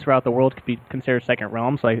places throughout the world could be considered second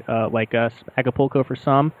realms, like Acapulco for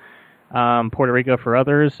some, Puerto Rico for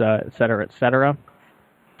others, et cetera, et cetera.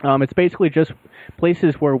 It's basically just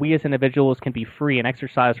places where we as individuals can be free and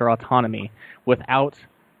exercise our autonomy without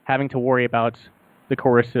having to worry about the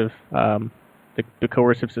coercive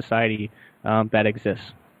society that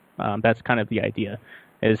exists. That's kind of the idea,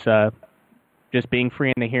 is just being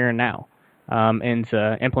free in the here and now, and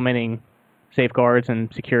implementing safeguards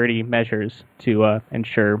and security measures to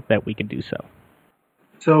ensure that we can do so.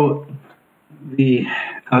 So it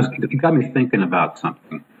got me thinking about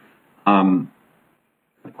something.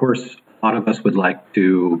 Of course, a lot of us would like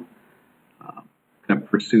to kind of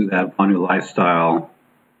pursue that Vonu lifestyle,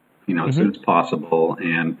 as soon as possible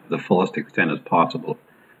and to the fullest extent as possible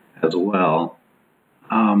as well.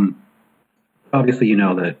 Obviously,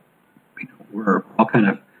 that we're all kind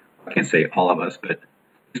of, I can't say all of us, but at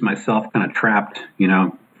least myself, kind of trapped,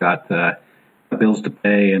 got bills to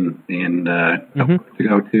pay and to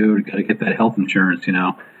go to, got to get that health insurance,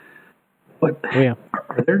 But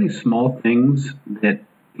are there any small things that,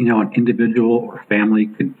 an individual or family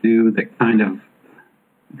could do that kind of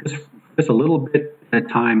just a little bit at a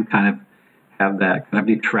time kind of have that kind of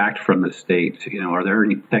detract from the state? Are there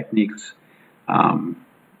any techniques, things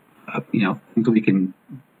that we can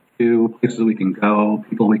do, places that we can go,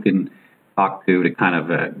 people we can talk to kind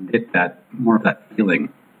of get that more of that feeling?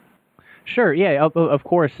 Sure. Yeah. Of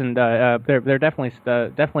course. And they're definitely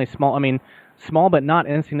small. I mean, small but not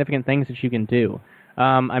insignificant things that you can do.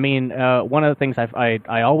 One of the things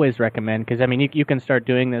I always recommend, because you can start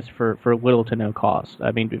doing this for little to no cost.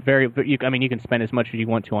 You can spend as much as you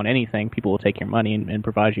want to on anything. People will take your money and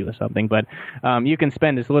provide you with something, but you can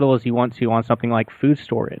spend as little as you want to on something like food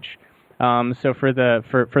storage. So for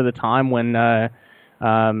the time when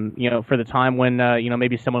For the time when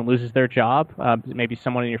maybe someone loses their job, maybe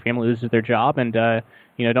someone in your family loses their job, and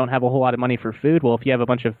don't have a whole lot of money for food. Well, if you have a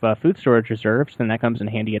bunch of food storage reserves, then that comes in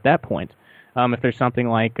handy at that point. If there's something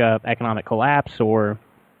like economic collapse or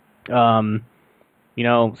something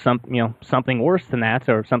worse than that,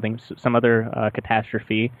 or some other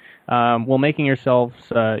catastrophe, making yourselves,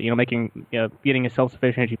 getting as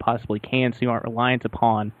self-sufficient as you possibly can, so you aren't reliant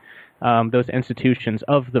upon those institutions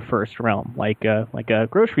of the first realm, like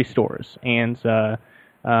grocery stores and the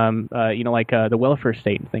welfare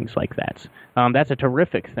state and things like that. That's a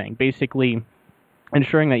terrific thing. Basically,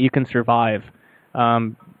 ensuring that you can survive.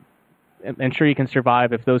 Ensure you can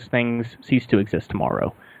survive if those things cease to exist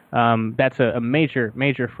tomorrow. That's a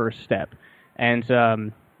major first step, and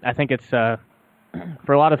I think it's for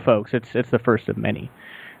a lot of folks it's the first of many.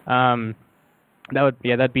 That'd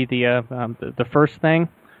be the first thing.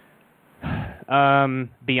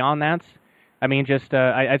 Beyond that, I mean, just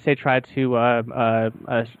I'd say try to I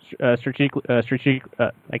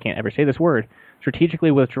can't ever say this word.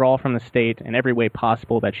 Strategically withdraw from the state in every way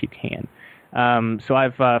possible that you can. So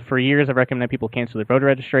I've for years I've recommended people cancel their voter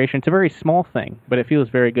registration. It's a very small thing, but it feels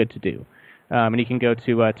very good to do. And you can go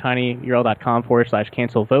to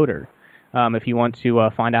tinyurl.com/cancel voter if you want to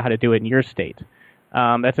find out how to do it in your state.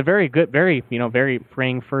 That's a very good, very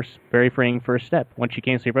freeing first step. Once you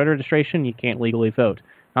cancel your voter registration, you can't legally vote.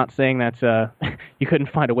 Not saying that you couldn't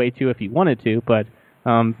find a way to if you wanted to, but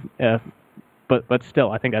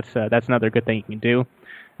still, I think that's another good thing you can do.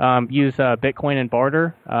 Use Bitcoin and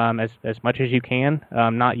barter as much as you can,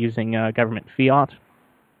 not using government fiat.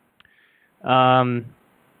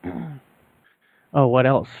 What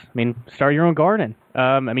else? I mean, start your own garden.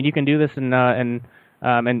 You can do this in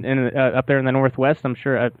up there in the Northwest. I'm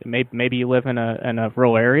sure maybe you live in a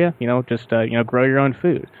rural area. Just grow your own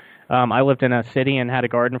food. I lived in a city and had a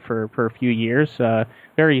garden for a few years. It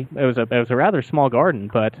was a rather small garden,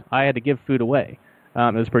 but I had to give food away.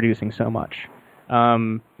 It was producing so much.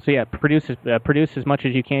 Produce as much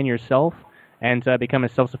as you can yourself, and become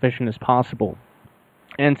as self-sufficient as possible.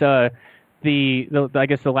 And I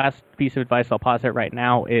guess the last piece of advice I'll posit right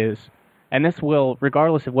now is, and this will,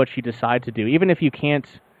 regardless of what you decide to do, even if you can't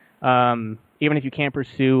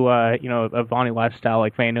pursue a Vonu lifestyle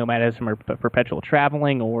like van nomadism or perpetual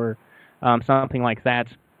traveling or something like that,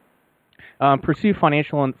 pursue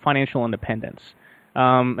financial independence.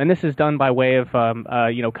 And this is done by way of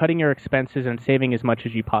cutting your expenses and saving as much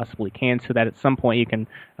as you possibly can, so that at some point you can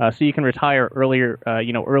retire earlier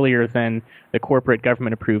than the corporate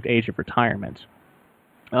government approved age of retirement.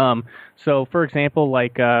 So for example,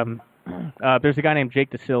 like there's a guy named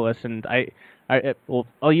Jake DeSillis, and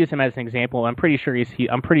I'll use him as an example. I'm pretty sure he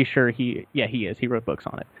is. He wrote books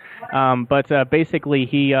on it. But basically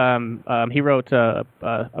he wrote a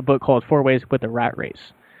book called 4 Ways to Quit the Rat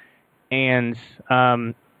Race. And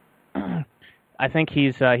I think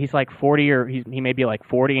he's like 40, or he may be like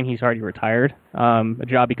 40, and he's already retired. A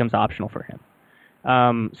job becomes optional for him.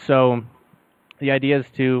 So the idea is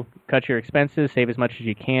to cut your expenses, save as much as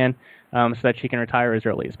you can, so that you can retire as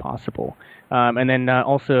early as possible. And then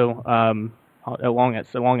also along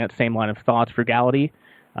that same line of thought, frugality,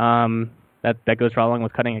 that goes right along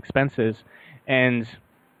with cutting expenses. And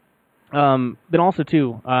then also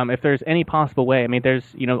too, if there's any possible way, I mean,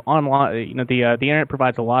 there's online, the internet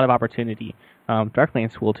provides a lot of opportunity.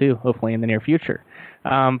 Darklance will too, hopefully in the near future.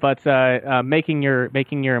 But making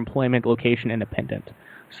your employment location independent.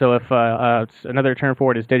 So if another term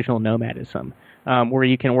for it is digital nomadism, where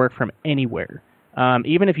you can work from anywhere,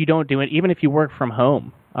 even if you don't do it, even if you work from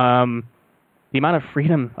home. The amount of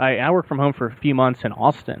freedom, I worked from home for a few months in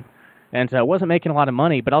Austin. And I wasn't making a lot of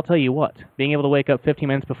money, but I'll tell you what, being able to wake up 15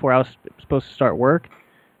 minutes before I was supposed to start work,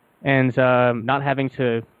 and not having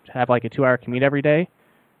to have like a 2-hour commute every day,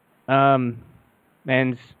 and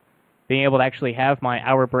being able to actually have my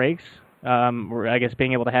hour breaks, or I guess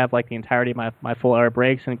being able to have like the entirety of my full hour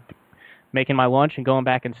breaks, and making my lunch and going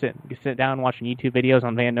back and sit down and watching YouTube videos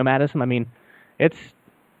on van nomadism. I mean, it's,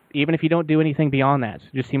 even if you don't do anything beyond that,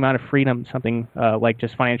 just the amount of freedom something like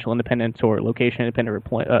just financial independence or location-independent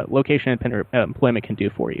employment can do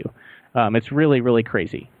for you. It's really, really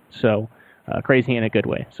crazy. So crazy in a good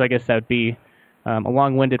way. So I guess that would be a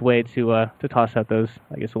long-winded way to toss out those,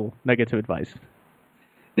 I guess, little nuggets of advice.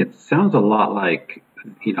 It sounds a lot like,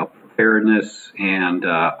 preparedness and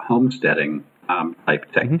homesteading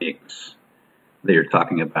type techniques that you're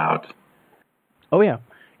talking about. Oh yeah,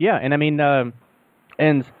 and I mean,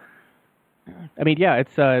 it's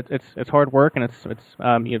hard work, and it's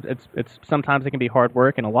sometimes it can be hard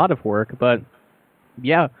work and a lot of work, but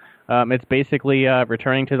it's basically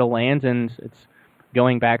returning to the land, and it's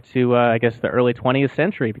going back to I guess the early 20th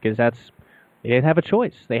century, because they didn't have a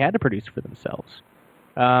choice. They had to produce for themselves.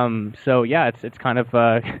 So yeah, it's kind of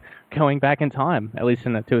going back in time, at least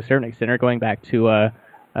to a certain extent, or going back to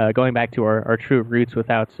our true roots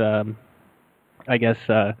without I guess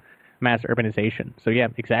mass urbanization. So yeah,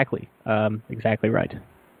 exactly right.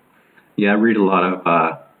 Yeah, I read a lot of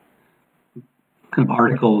kind of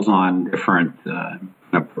articles on different kind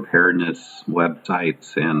of preparedness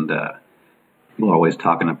websites, and people are always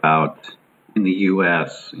talking about in the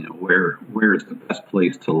U.S., where is the best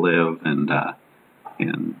place to live, and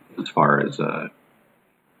as far as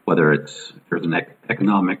whether if there's an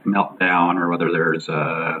economic meltdown, or whether there's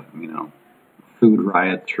food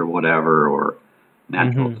riots or whatever, or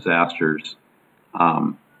natural disasters.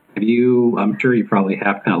 I'm sure you probably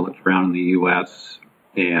have kind of looked around in the U.S.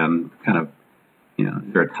 and kind of,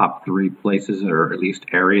 is there a top 3 places, or at least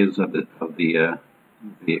areas of the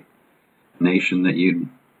nation that you'd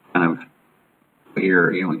kind of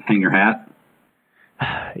hang your hat?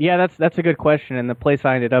 Yeah, that's a good question, and the place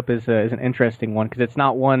I ended up is an interesting one, because it's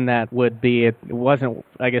not one that would be. It wasn't.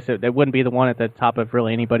 I guess it wouldn't be the one at the top of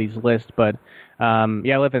really anybody's list. But I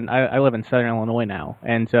live in Southern Illinois now,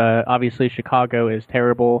 and obviously Chicago is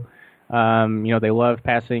terrible. They love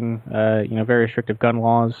passing very restrictive gun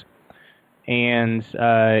laws, and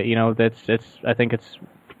I think it's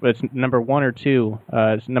number 1 or 2.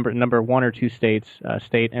 It's number 1 or 2 state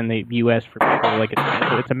in the U.S. for people. Like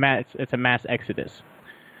it's a mass exodus.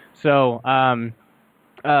 So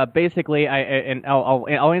basically,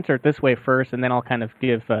 I'll answer it this way first, and then I'll kind of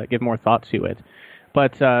give more thought to it.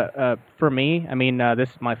 But for me, I mean,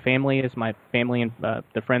 my family, and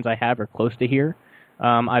the friends I have are close to here.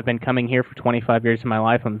 I've been coming here for 25 years of my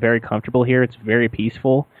life. I'm very comfortable here. It's very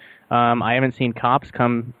peaceful. I haven't seen cops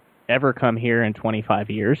ever come here in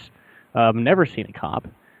 25 years. Never seen a cop.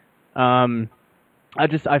 I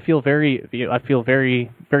feel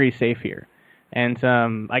very, very safe here. And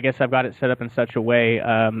I guess I've got it set up in such a way,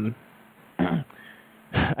 I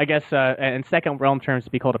guess, in second realm terms, to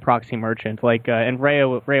be called a proxy merchant. Like, and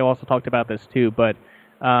Ray also talked about this too, but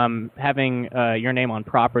having your name on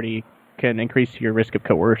property can increase your risk of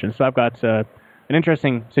coercion. So I've got an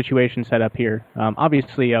interesting situation set up here,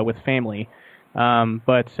 obviously with family,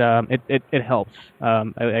 but it helps.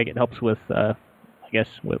 It helps with, I guess,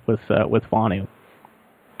 with Vonu.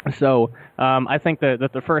 So I think that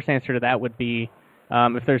the first answer to that would be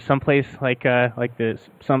if there's some place like this,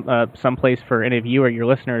 some place for any of you or your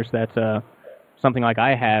listeners that's something like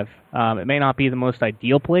I have. It may not be the most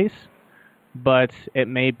ideal place, but it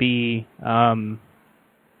may be the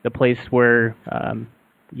place where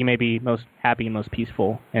you may be most happy and most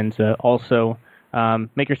peaceful, and also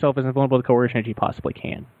make yourself as invulnerable to coercion as you possibly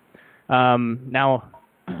can. Now,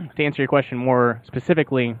 to answer your question more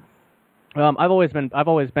specifically. I've always been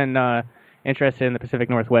interested in the Pacific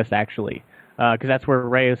Northwest, actually, because that's where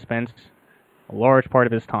Ray has spent a large part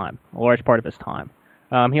of his time.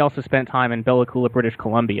 He also spent time in Bella Coola, British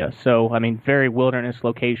Columbia. So, I mean, very wilderness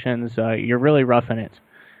locations. You're really roughing it.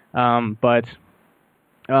 But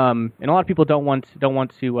and a lot of people don't want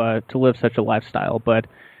to live such a lifestyle. But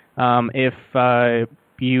if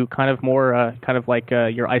you kind of more kind of like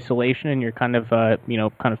your isolation and your kind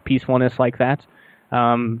of peacefulness like that.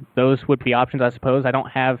 Those would be options, I suppose. I don't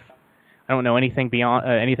know anything beyond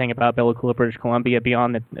anything about Bella Coola, British Columbia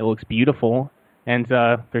beyond that it looks beautiful and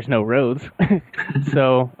there's no roads.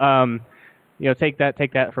 So take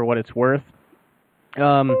that for what it's worth.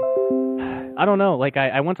 I don't know. Like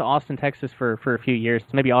I went to Austin, Texas for a few years.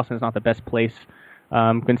 Maybe Austin's not the best place,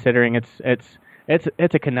 considering it's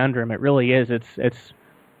a conundrum. It really is. It's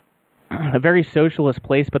a very socialist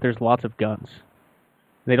place, but there's lots of guns.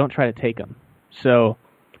 They don't try to take them. So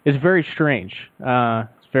it's very strange.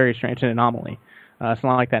 It's very strange, an anomaly. It's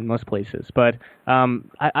not like that in most places. But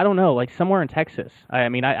I don't know, like somewhere in Texas. I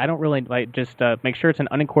mean, I don't really like just make sure it's an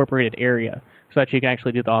unincorporated area so that you can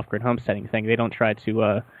actually do the off-grid homesteading thing. They don't try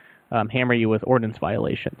to hammer you with ordinance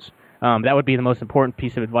violations. That would be the most important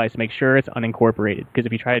piece of advice. Make sure it's unincorporated, because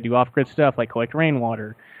if you try to do off-grid stuff like collect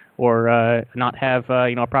rainwater or not have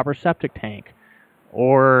a proper septic tank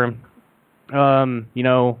or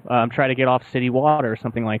try to get off city water or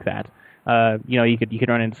something like that. You could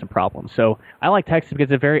run into some problems. So I like Texas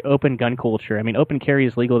because it's a very open gun culture. I mean, open carry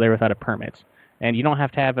is legal there without a permit, and you don't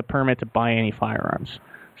have to have a permit to buy any firearms.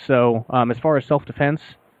 So as far as self-defense,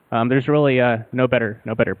 there's really no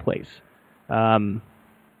better place.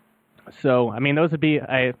 So I mean, those would be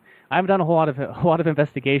I've done a lot of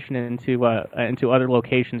investigation into other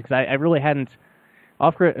locations because I really hadn't.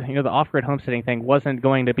 Off-grid, the off-grid homesteading thing wasn't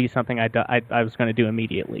going to be something I was going to do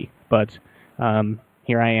immediately, but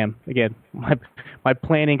here I am again. My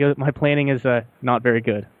planning is not very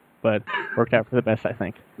good, but worked out for the best, I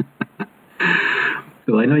think.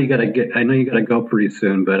 Well, I know you gotta go pretty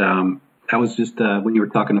soon, but I was just when you were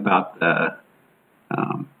talking about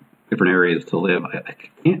different areas to live. I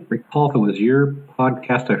can't recall if it was your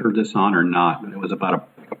podcast I heard this on or not, but it was about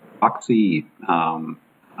a proxy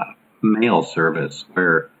mail service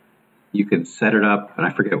where you could set it up, and I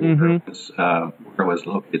forget where it was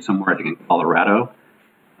located, somewhere I think in Colorado.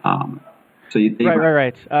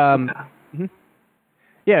 Right.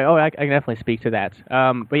 Yeah, I can definitely speak to that.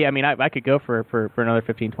 But yeah, I mean, I could go for another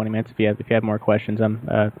 15, 20 minutes if you have more questions. I'm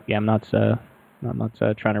not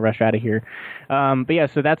trying to rush out of here. But yeah,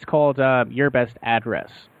 so that's called Your Best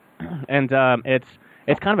Address, and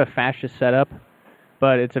it's kind of a fascist setup,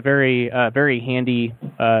 but it's a very handy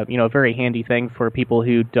very handy thing for people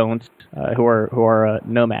who are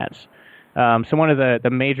nomads. So one of the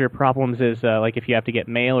major problems is like if you have to get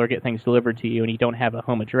mail or get things delivered to you and you don't have a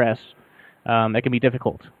home address, that can be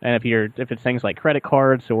difficult. And if it's things like credit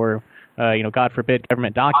cards or God forbid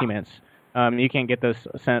government documents, you can't get those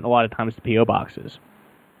sent a lot of times to PO boxes.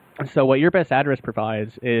 So what Your Best Address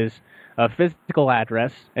provides is a physical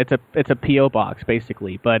address. It's a PO box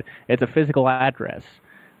basically, but it's a physical address.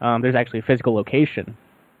 There's actually a physical location,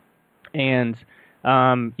 and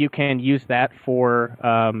you can use that for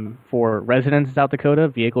residence in South Dakota,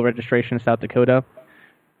 vehicle registration in South Dakota,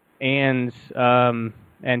 and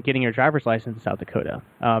getting your driver's license in South Dakota.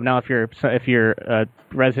 Now, if you're a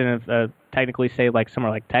resident of technically say like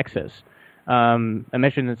somewhere like Texas,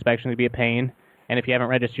 emissions inspection would be a pain, and if you haven't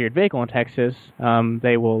registered your vehicle in Texas,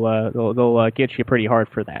 they'll get you pretty hard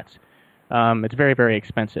for that. It's very, very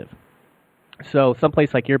expensive. So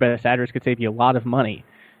someplace like Your Best Address could save you a lot of money.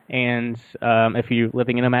 And if you're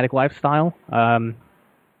living a nomadic lifestyle,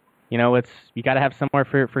 you got to have somewhere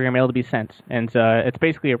for your mail to be sent. And it's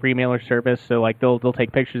basically a remailer service. So like they'll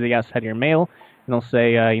take pictures of the outside of your mail, and they'll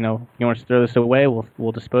say, you want us to throw this away?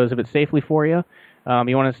 We'll dispose of it safely for you.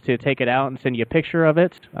 You want us to take it out and send you a picture of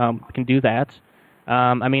it? We can do that.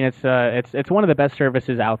 I mean, it's one of the best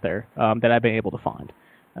services out there that I've been able to find.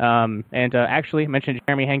 And actually, I mentioned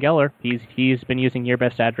Jeremy Hangeller. He's been using Your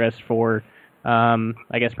Best Address for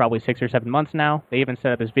I guess probably 6 or 7 months now. They even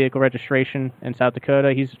set up his vehicle registration in South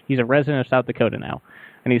Dakota. He's a resident of South Dakota now,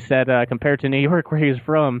 and he said compared to New York, where he was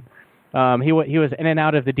from, he was in and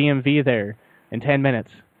out of the DMV there in 10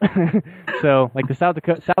 minutes. So like South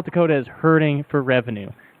Dakota is hurting for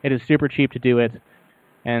revenue. It is super cheap to do it,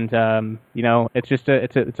 and it's just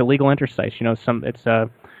it's a legal interstice. It's a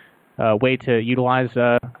way to utilize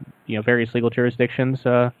various legal jurisdictions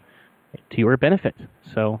to your benefit.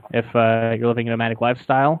 So if you're living a nomadic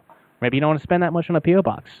lifestyle, maybe you don't want to spend that much on a PO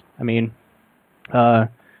box. I mean,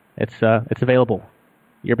 it's available,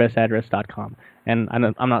 yourbestaddress.com. And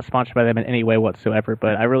I'm not sponsored by them in any way whatsoever,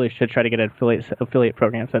 but I really should try to get an affiliate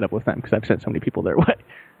program set up with them because I've sent so many people their way.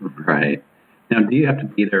 Right. Now, do you have to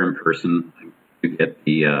be there in person to get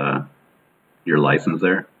the your license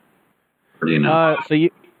there? Or do you know?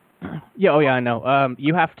 I know.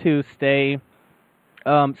 You have to stay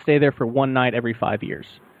there for one night every 5 years.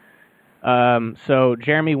 So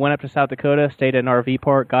Jeremy went up to South Dakota, stayed at an RV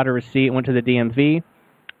park, got a receipt, went to the DMV,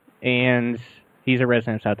 and he's a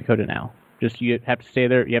resident of South Dakota now. Just you have to stay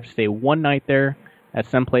there. You have to stay one night there at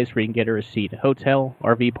some place where you can get a receipt, a hotel,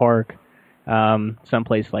 RV park,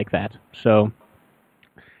 someplace like that. So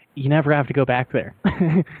you never have to go back there.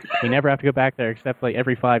 You never have to go back there except like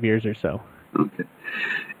every 5 years or so. Okay.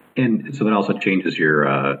 And so that also changes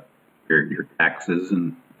your taxes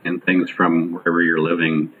and things from wherever you're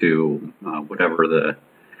living to whatever the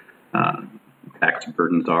tax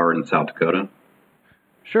burdens are in South Dakota?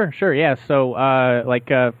 Sure, yeah. So,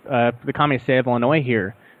 the communist state of Illinois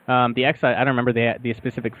here, the excise, I don't remember the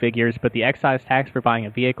specific figures, but the excise tax for buying a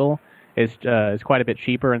vehicle is quite a bit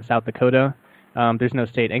cheaper in South Dakota. There's no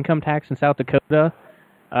state income tax in South Dakota.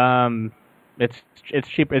 It's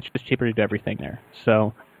cheaper. It's just cheaper to do everything there.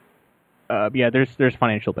 So, there's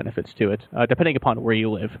financial benefits to it, depending upon where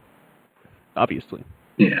you live, obviously.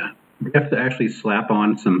 Yeah. You have to actually slap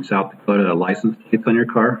on some South Dakota license plates on your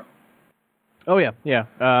car? Oh, yeah.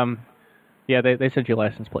 They send you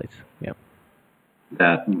license plates. Yeah.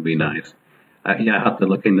 That would be nice. I have to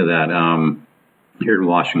look into that. Here in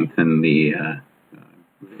Washington, the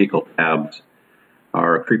vehicle tabs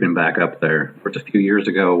are creeping back up there. There was a few years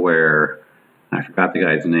ago where, I forgot the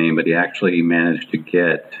guy's name, but he actually managed to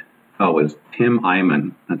get, it was Tim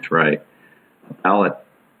Eyman, that's right, a ballot,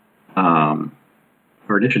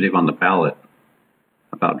 or initiative on the ballot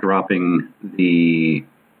about dropping the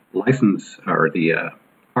license or the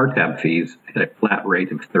hard tab fees at a flat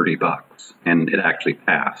rate of $30, and it actually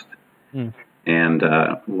passed. And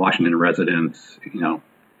Washington residents, it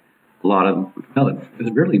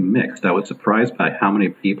was really mixed. I was surprised by how many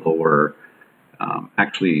people were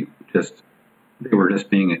actually they were just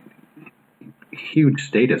being huge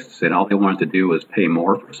statists, and all they wanted to do was pay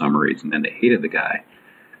more for some reason, and they hated the guy.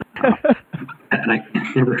 And I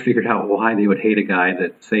never figured out why they would hate a guy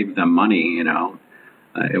that saved them money.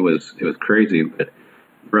 It was crazy. But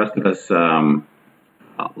the rest of us,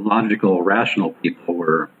 logical, rational people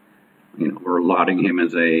were lauding him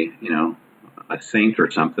as a saint or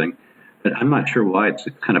something. But I'm not sure why it's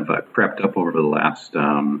kind of crept up over the last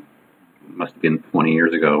must have been 20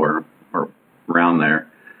 years ago or around there.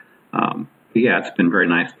 Yeah, it's been very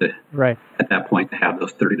nice to at that point to have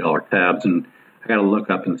those $30 tabs, and I got to look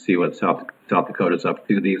up and see what South Dakota's up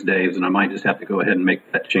to these days, and I might just have to go ahead and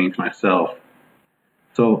make that change myself.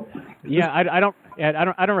 So yeah, I don't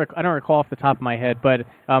recall off the top of my head, but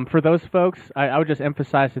for those folks, I would just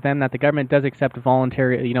emphasize to them that the government does accept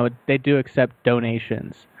voluntary. They do accept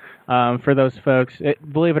donations. For those folks,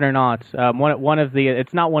 believe it or not, it's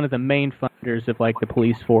not one of the main funders of like the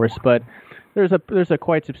police force, but there's a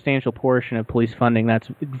quite substantial portion of police funding that's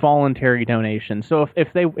voluntary donations. So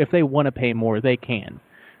if they want to pay more, they can.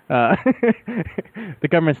 The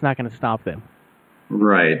government's not going to stop them.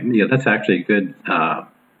 Right. Yeah, that's actually a good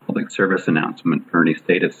public service announcement for any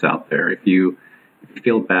statists out there. If you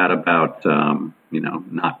feel bad about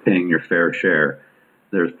not paying your fair share,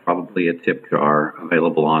 there's probably a tip jar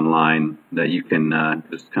available online that you can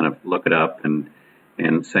just kind of look it up and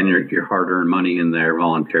send your hard-earned money in there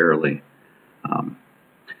voluntarily.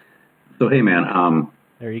 So hey, man.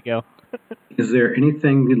 There you go. Is there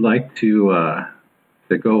anything you'd like to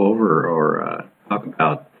go over or talk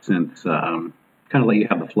about since kind of let you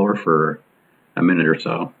have the floor for a minute or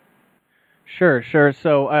so? Sure.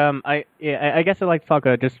 So I guess I'd like to talk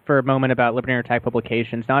just for a moment about Libertarian Attack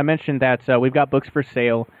Publications. Now, I mentioned that we've got books for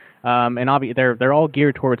sale, and obviously they're all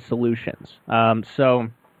geared towards solutions. So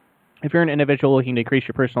if you're an individual looking to increase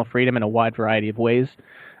your personal freedom in a wide variety of ways,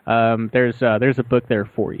 there's a book there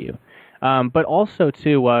for you. But also,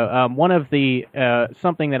 too, one of the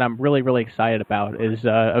something that I'm really, really excited about is,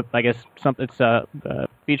 I guess, it's a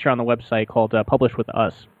feature on the website called Publish With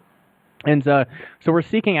Us. And so we're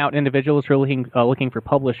seeking out individuals who are looking for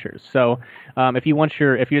publishers. So if you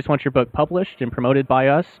just want your book published and promoted by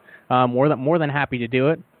us, more than happy to do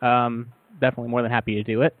it. Definitely more than happy to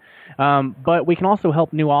do it. But we can also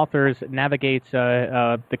help new authors navigate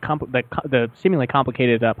the seemingly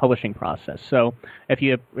complicated publishing process. So if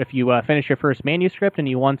you finish your first manuscript and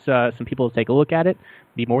you want some people to take a look at it,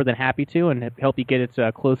 be more than happy to and help you get it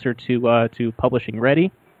closer to publishing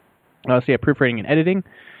ready. So you have proofreading and editing.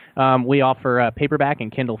 We offer paperback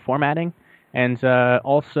and Kindle formatting, and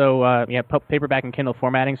also paperback and Kindle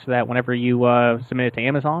formatting, so that whenever you submit it to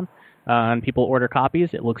Amazon and people order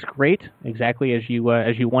copies, it looks great, exactly as you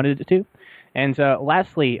wanted it to. And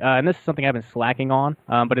lastly, and this is something I've been slacking on,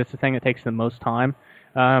 but it's the thing that takes the most time.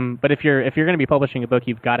 But if you're going to be publishing a book,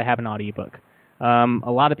 you've got to have an audiobook.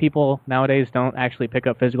 A lot of people nowadays don't actually pick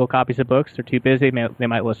up physical copies of books. They're too busy. They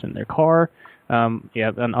might listen in their car. On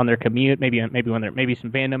their commute, maybe when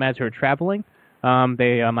some van nomads who are traveling,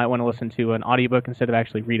 they might want to listen to an audiobook instead of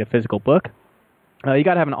actually read a physical book. You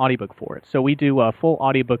got to have an audiobook for it. So we do full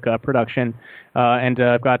audiobook production, and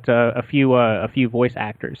I've got a few voice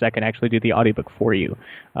actors that can actually do the audiobook for you.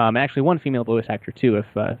 And actually one female voice actor too, if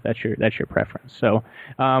that's your preference. So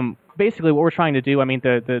basically, what we're trying to do, I mean,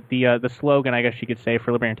 the slogan, I guess you could say,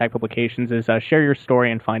 for Libertarian Attack Publications is share your story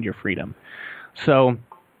and find your freedom. So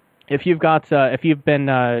if you've been,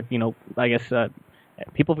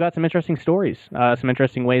 people have got some interesting stories, some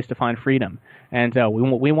interesting ways to find freedom, and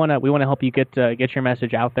we want to help you get your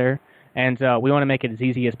message out there, and we want to make it as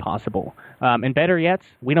easy as possible. And better yet,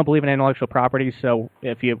 we don't believe in intellectual property, so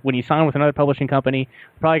when you sign with another publishing company,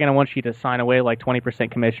 they're probably going to want you to sign away like 20%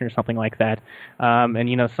 commission or something like that, and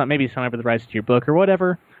maybe sign over the rights to your book or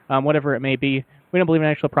whatever it may be. We don't believe in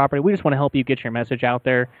intellectual property. We just want to help you get your message out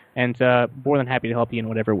there, and more than happy to help you in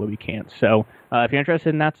whatever way we can. So if you're interested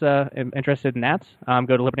in that, go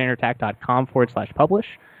to libertarianattack.com/publish.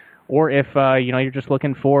 Or if you're just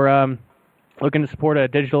looking to support a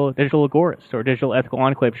digital agorist or digital ethical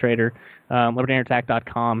enclave trader,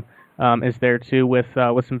 libertarianattack.com is there too with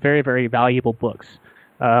some very, very valuable books.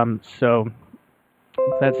 So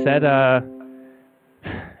with that said, I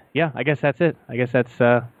guess that's it. I guess that's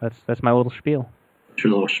my little spiel.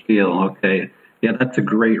 Your little spiel, okay. Yeah, that's a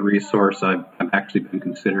great resource. I've actually been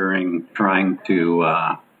considering trying to,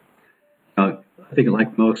 I think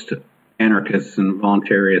like most anarchists and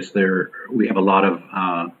voluntarists, we have a lot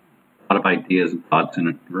of ideas and thoughts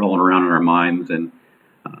and rolling around in our minds, and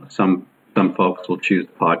some folks will choose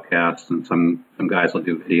the podcast, and some guys will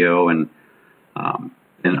do video, and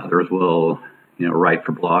others will write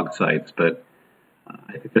for blog sites. But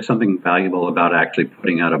I think there's something valuable about actually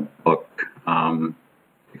putting out a book to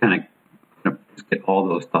kind of just get all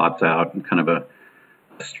those thoughts out and kind of a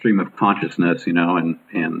stream of consciousness,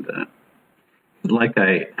 and like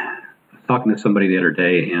I was talking to somebody the other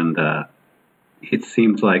day, and it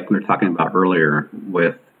seems like we were talking about earlier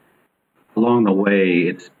with along the way,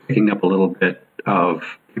 it's picking up a little bit of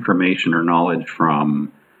information or knowledge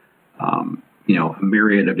from, a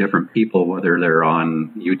myriad of different people, whether they're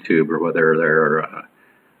on YouTube or whether they're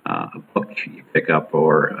a book you pick up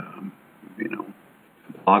or, a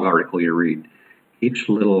blog article you read. Each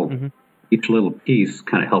little piece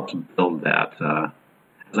kind of helps build that,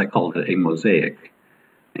 as I called it, a mosaic.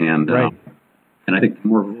 And right. And I think the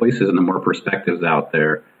more voices and the more perspectives out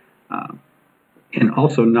there, and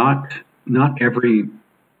also not every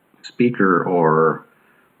speaker or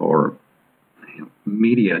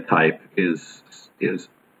media type is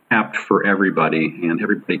apt for everybody, and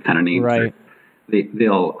everybody kind of needs right.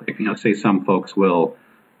 They'll say some folks will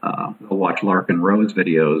they'll watch Larkin Rose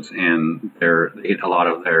videos, and they get a lot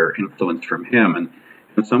of their influence from him,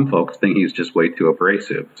 and some folks think he's just way too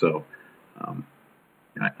abrasive. So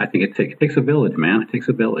I think it takes a village, man. It takes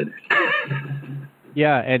a village.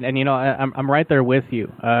 Yeah, and I'm right there with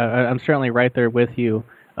you. I'm certainly right there with you,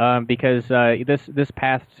 because this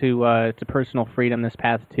path to personal freedom, this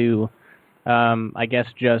path to I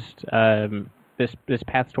guess just this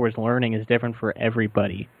path towards learning is different for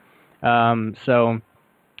everybody. So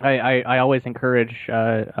I always encourage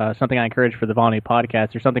something I encourage for the Vonu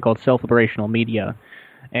Podcast. There's something called self-liberational media.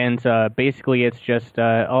 And basically, it's just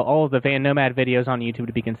all of the Van Nomad videos on YouTube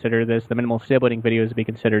to be considered this, the minimal sibling videos to be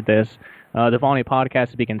considered this, the Vonu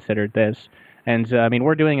Podcast to be considered this. And,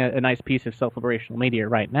 we're doing a nice piece of self-liberational media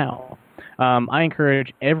right now. I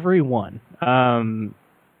encourage everyone,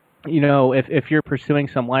 if you're pursuing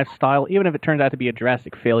some lifestyle, even if it turns out to be a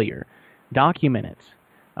drastic failure, document it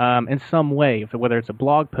in some way, whether it's a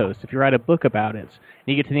blog post, if you write a book about it, and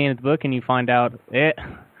you get to the end of the book and you find out,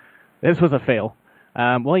 this was a fail.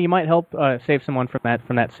 Well, you might help save someone from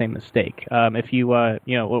that same mistake. If you or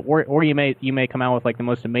you may come out with like the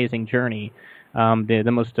most amazing journey,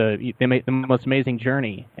 the most amazing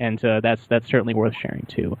journey, and that's certainly worth sharing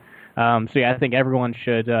too. So yeah, I think everyone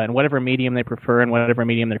should, in whatever medium they prefer and whatever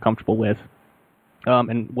medium they're comfortable with,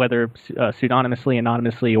 and whether pseudonymously,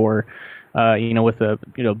 anonymously, or with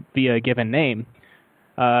via a given name.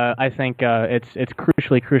 I think it's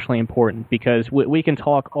crucially important, because we can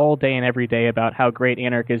talk all day and every day about how great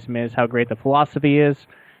anarchism is, how great the philosophy is,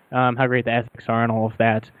 how great the ethics are, and all of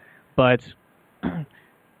that. But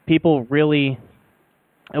people really,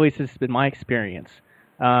 at least this has been my experience,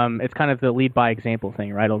 it's kind of the lead by example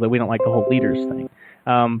thing, right? Although we don't like the whole leaders thing,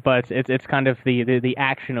 but it's kind of the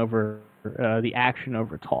action over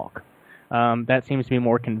talk. That seems to be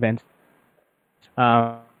more convincing.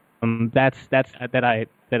 That's that I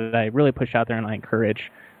really push out there and I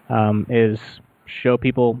encourage, is show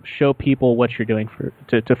people what you're doing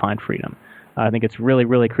to find freedom. I think it's really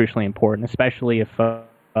crucially important, especially if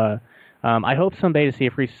I hope someday to see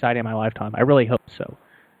a free society in my lifetime. I really hope so,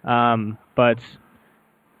 but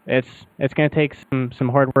it's going to take some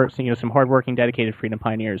hard work, some hardworking, dedicated freedom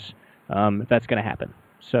pioneers, if that's going to happen.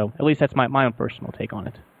 So at least that's my own personal take on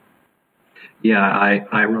it. Yeah,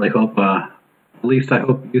 I really hope. At least I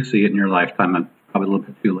hope you see it in your lifetime. I'm probably a little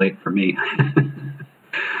bit too late for me.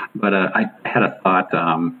 But I had a thought.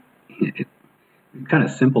 It's kind of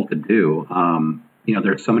simple to do.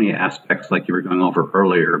 There's so many aspects, like you were going over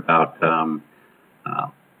earlier, about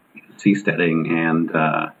seasteading and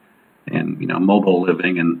mobile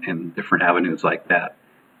living and different avenues like that.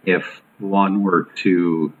 If one were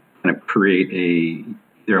to kind of create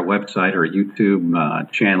either a website or a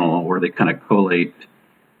YouTube channel where they kind of collate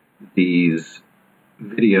these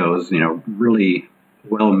videos, really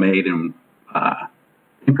well-made and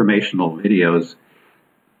informational videos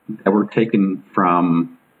that were taken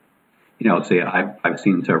from, say I've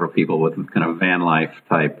seen several people with kind of van life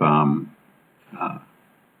type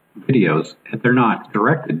videos. They're not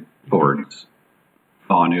directed towards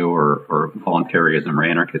Vonu or voluntarism or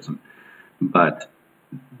anarchism, but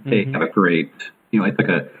they have a great,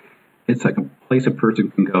 it's like a place a person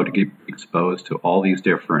can go to get exposed to all these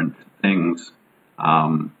different things.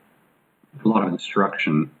 A lot of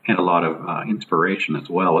instruction and a lot of inspiration as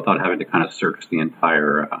well, without having to kind of search the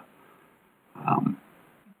entire,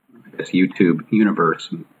 YouTube universe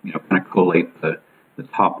and kind of collate the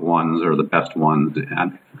top ones or the best ones.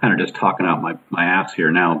 I'm kind of just talking out my ass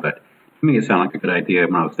here now, but to me it sounded like a good idea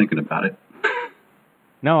when I was thinking about it.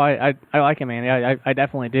 No, I like it, man. Yeah, I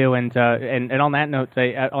definitely do. And on that note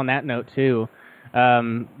too,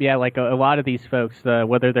 like a lot of these folks,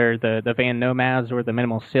 whether they're the van nomads or the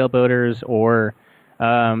minimal sailboaters or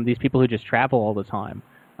these people who just travel all the time.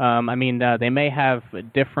 They may have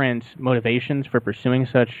different motivations for pursuing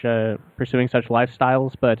such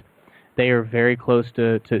lifestyles, but they are very close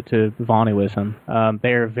to Vonuism.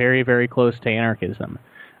 They are very, very close to anarchism.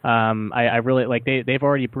 I really like they've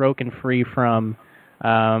already broken free from,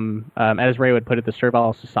 as Ray would put it, the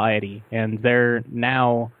servile society, and they're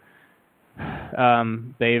now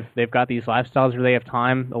they've got these lifestyles where they have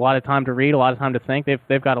a lot of time to read, a lot of time to think.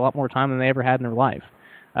 They've got a lot more time than they ever had in their life.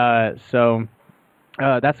 So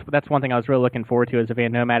that's one thing I was really looking forward to as a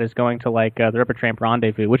van nomad, is going to like the Ripper Tramp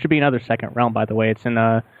Rendezvous, which would be another second realm, by the way. It's in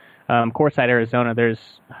Quartzsite, Arizona.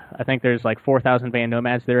 I think there's like 4,000 van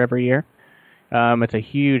nomads there every year. It's a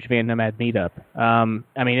huge van nomad meetup.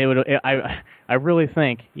 I really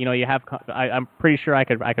think, I'm pretty sure I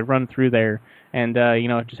could run through there and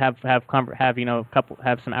just have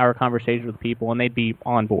some hour conversations with people, and they'd be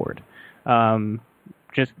on board.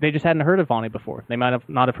 They just hadn't heard of Vonu before. They might have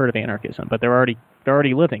not have heard of anarchism, but they're already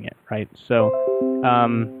living it, right? So,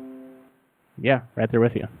 right there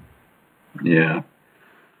with you. Yeah.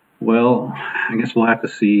 Well, I guess we'll have to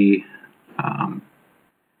see,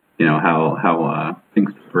 how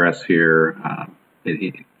things progress here. At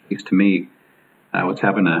least to me, I was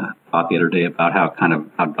having a thought the other day about how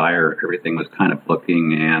dire everything was kind of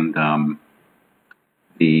looking, and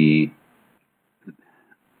the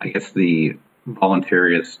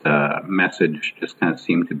voluntarist message just kind of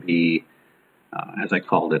seemed to be, as I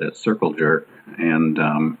called it, a circle jerk, and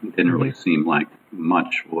it didn't really seem like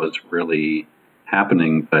much was really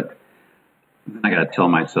happening. But then I got to tell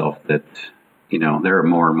myself that, there are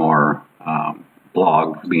more and more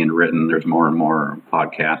blogs being written. There's more and more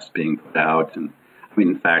podcasts being put out. And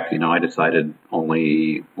in fact, I decided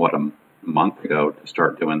only, a month ago to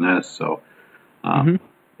start doing this. So I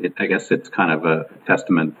guess it's kind of a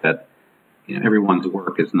testament that, everyone's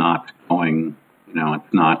work is not going,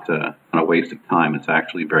 it's not a waste of time. It's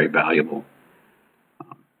actually very valuable.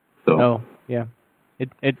 Oh, yeah.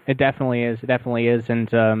 It definitely is. It definitely is. And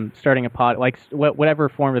starting a pod, like whatever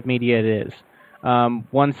form of media it is,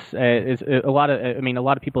 is a lot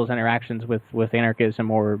of people's interactions with anarchism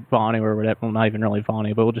or Vonu or whatever. Well, not even really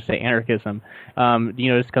Vonu, but we'll just say anarchism.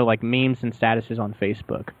 Just go like memes and statuses on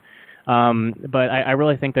Facebook. But I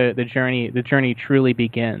really think the journey truly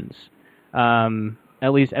begins.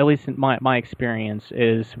 At least in my experience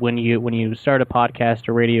is when you start a podcast,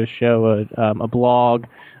 a radio show, a blog,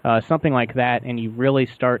 something like that, and you really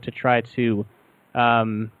start to try to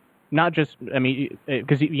not just,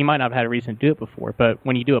 because you might not have had a reason to do it before, but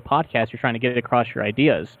when you do a podcast, you're trying to get across your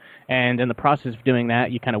ideas, and in the process of doing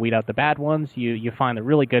that, you kind of weed out the bad ones, you find the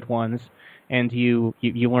really good ones, and you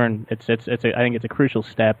learn. I think it's a crucial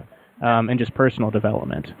step in just personal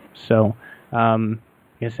development. So, like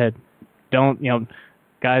I said, don't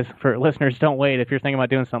guys, for listeners, don't wait if you're thinking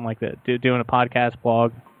about doing something like that, doing a podcast,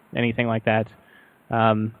 blog, anything like that.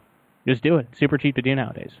 Just do it. It's super cheap to do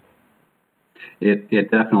nowadays. It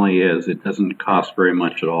definitely is. It doesn't cost very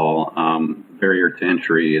much at all. Barrier to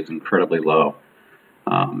entry is incredibly low.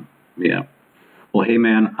 Yeah. Well, hey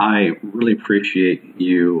man, I really appreciate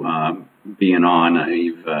you being on.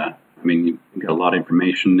 You've got a lot of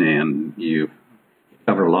information, and you've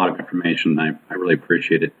covered a lot of information. I really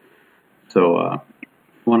appreciate it. So, I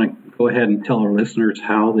want to go ahead and tell our listeners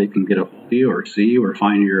how they can get a hold of you or see you or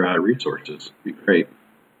find your resources. It'd be great.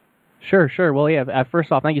 Sure. Well, yeah.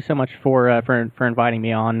 First off, thank you so much for inviting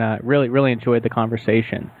me on. Really enjoyed the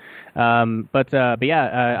conversation. But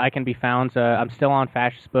I can be found. I'm still on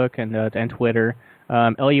Fascistbook and Twitter.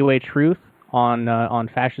 LUA Truth on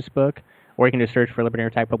Fascistbook, or you can just search for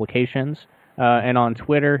Libertarian Attack Publications. And on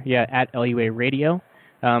Twitter, at LUA Radio.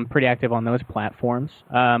 Pretty active on those platforms.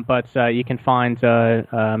 But you can find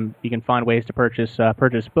ways to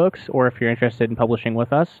purchase books, or if you're interested in publishing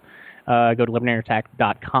with us, go to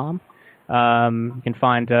libertarianattack.com.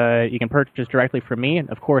 You can purchase directly from me, and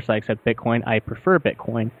of course I accept Bitcoin. I prefer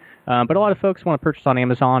Bitcoin, but a lot of folks want to purchase on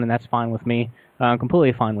Amazon, and that's fine with me.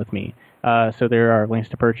 Completely fine with me. So there are links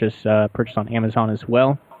to purchase on Amazon as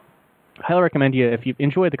well. I highly recommend you, if you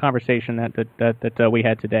enjoyed the conversation that we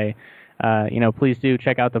had today, please do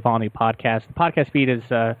check out the Vonu Podcast. The podcast feed is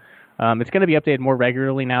it's going to be updated more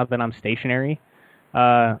regularly now that I'm stationary.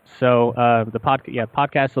 So the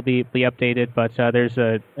podcast will be updated, but there's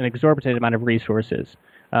an exorbitant amount of resources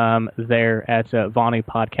there at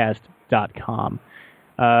vonupodcast.com.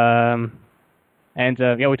 We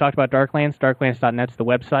talked about Darklance. Darklance.net's the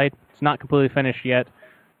website. It's not completely finished yet,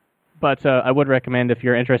 but I would recommend if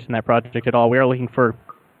you're interested in that project at all. We are looking for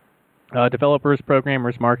developers,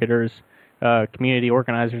 programmers, marketers, community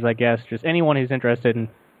organizers, I guess, just anyone who's interested in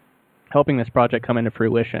helping this project come into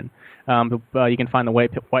fruition. You can find the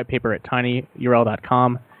white paper at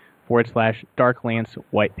tinyurl.com/Darklance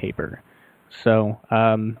white paper. So,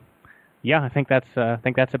 I think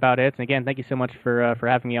that's about it. And again, thank you so much for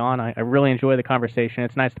having me on. I really enjoy the conversation.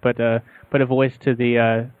 It's nice to put a voice to the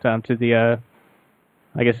a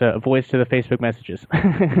voice to the Facebook messages.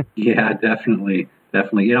 Yeah, definitely.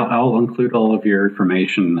 I'll include all of your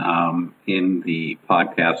information in the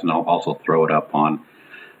podcast, and I'll also throw it up on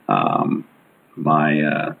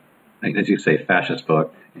my, as you say, fascist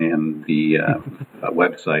book and the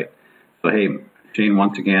website. So, hey, Shane,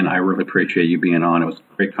 once again, I really appreciate you being on. It was a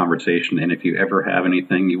great conversation, and if you ever have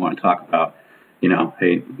anything you want to talk about,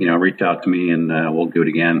 reach out to me, and we'll do it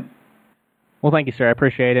again. Well, thank you, sir. I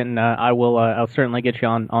appreciate it, and I'll certainly get you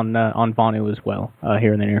on Vonu as well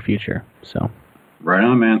here in the near future. So, right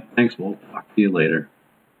on, man. Thanks. We'll talk to you later.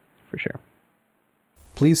 For sure.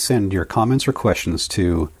 Please send your comments or questions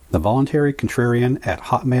to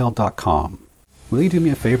thevoluntarycontrarian@hotmail.com. Will you do me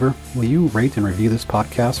a favor? Will you rate and review this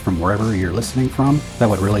podcast from wherever you're listening from? That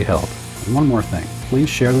would really help. And one more thing, please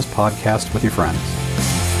share this podcast with your friends.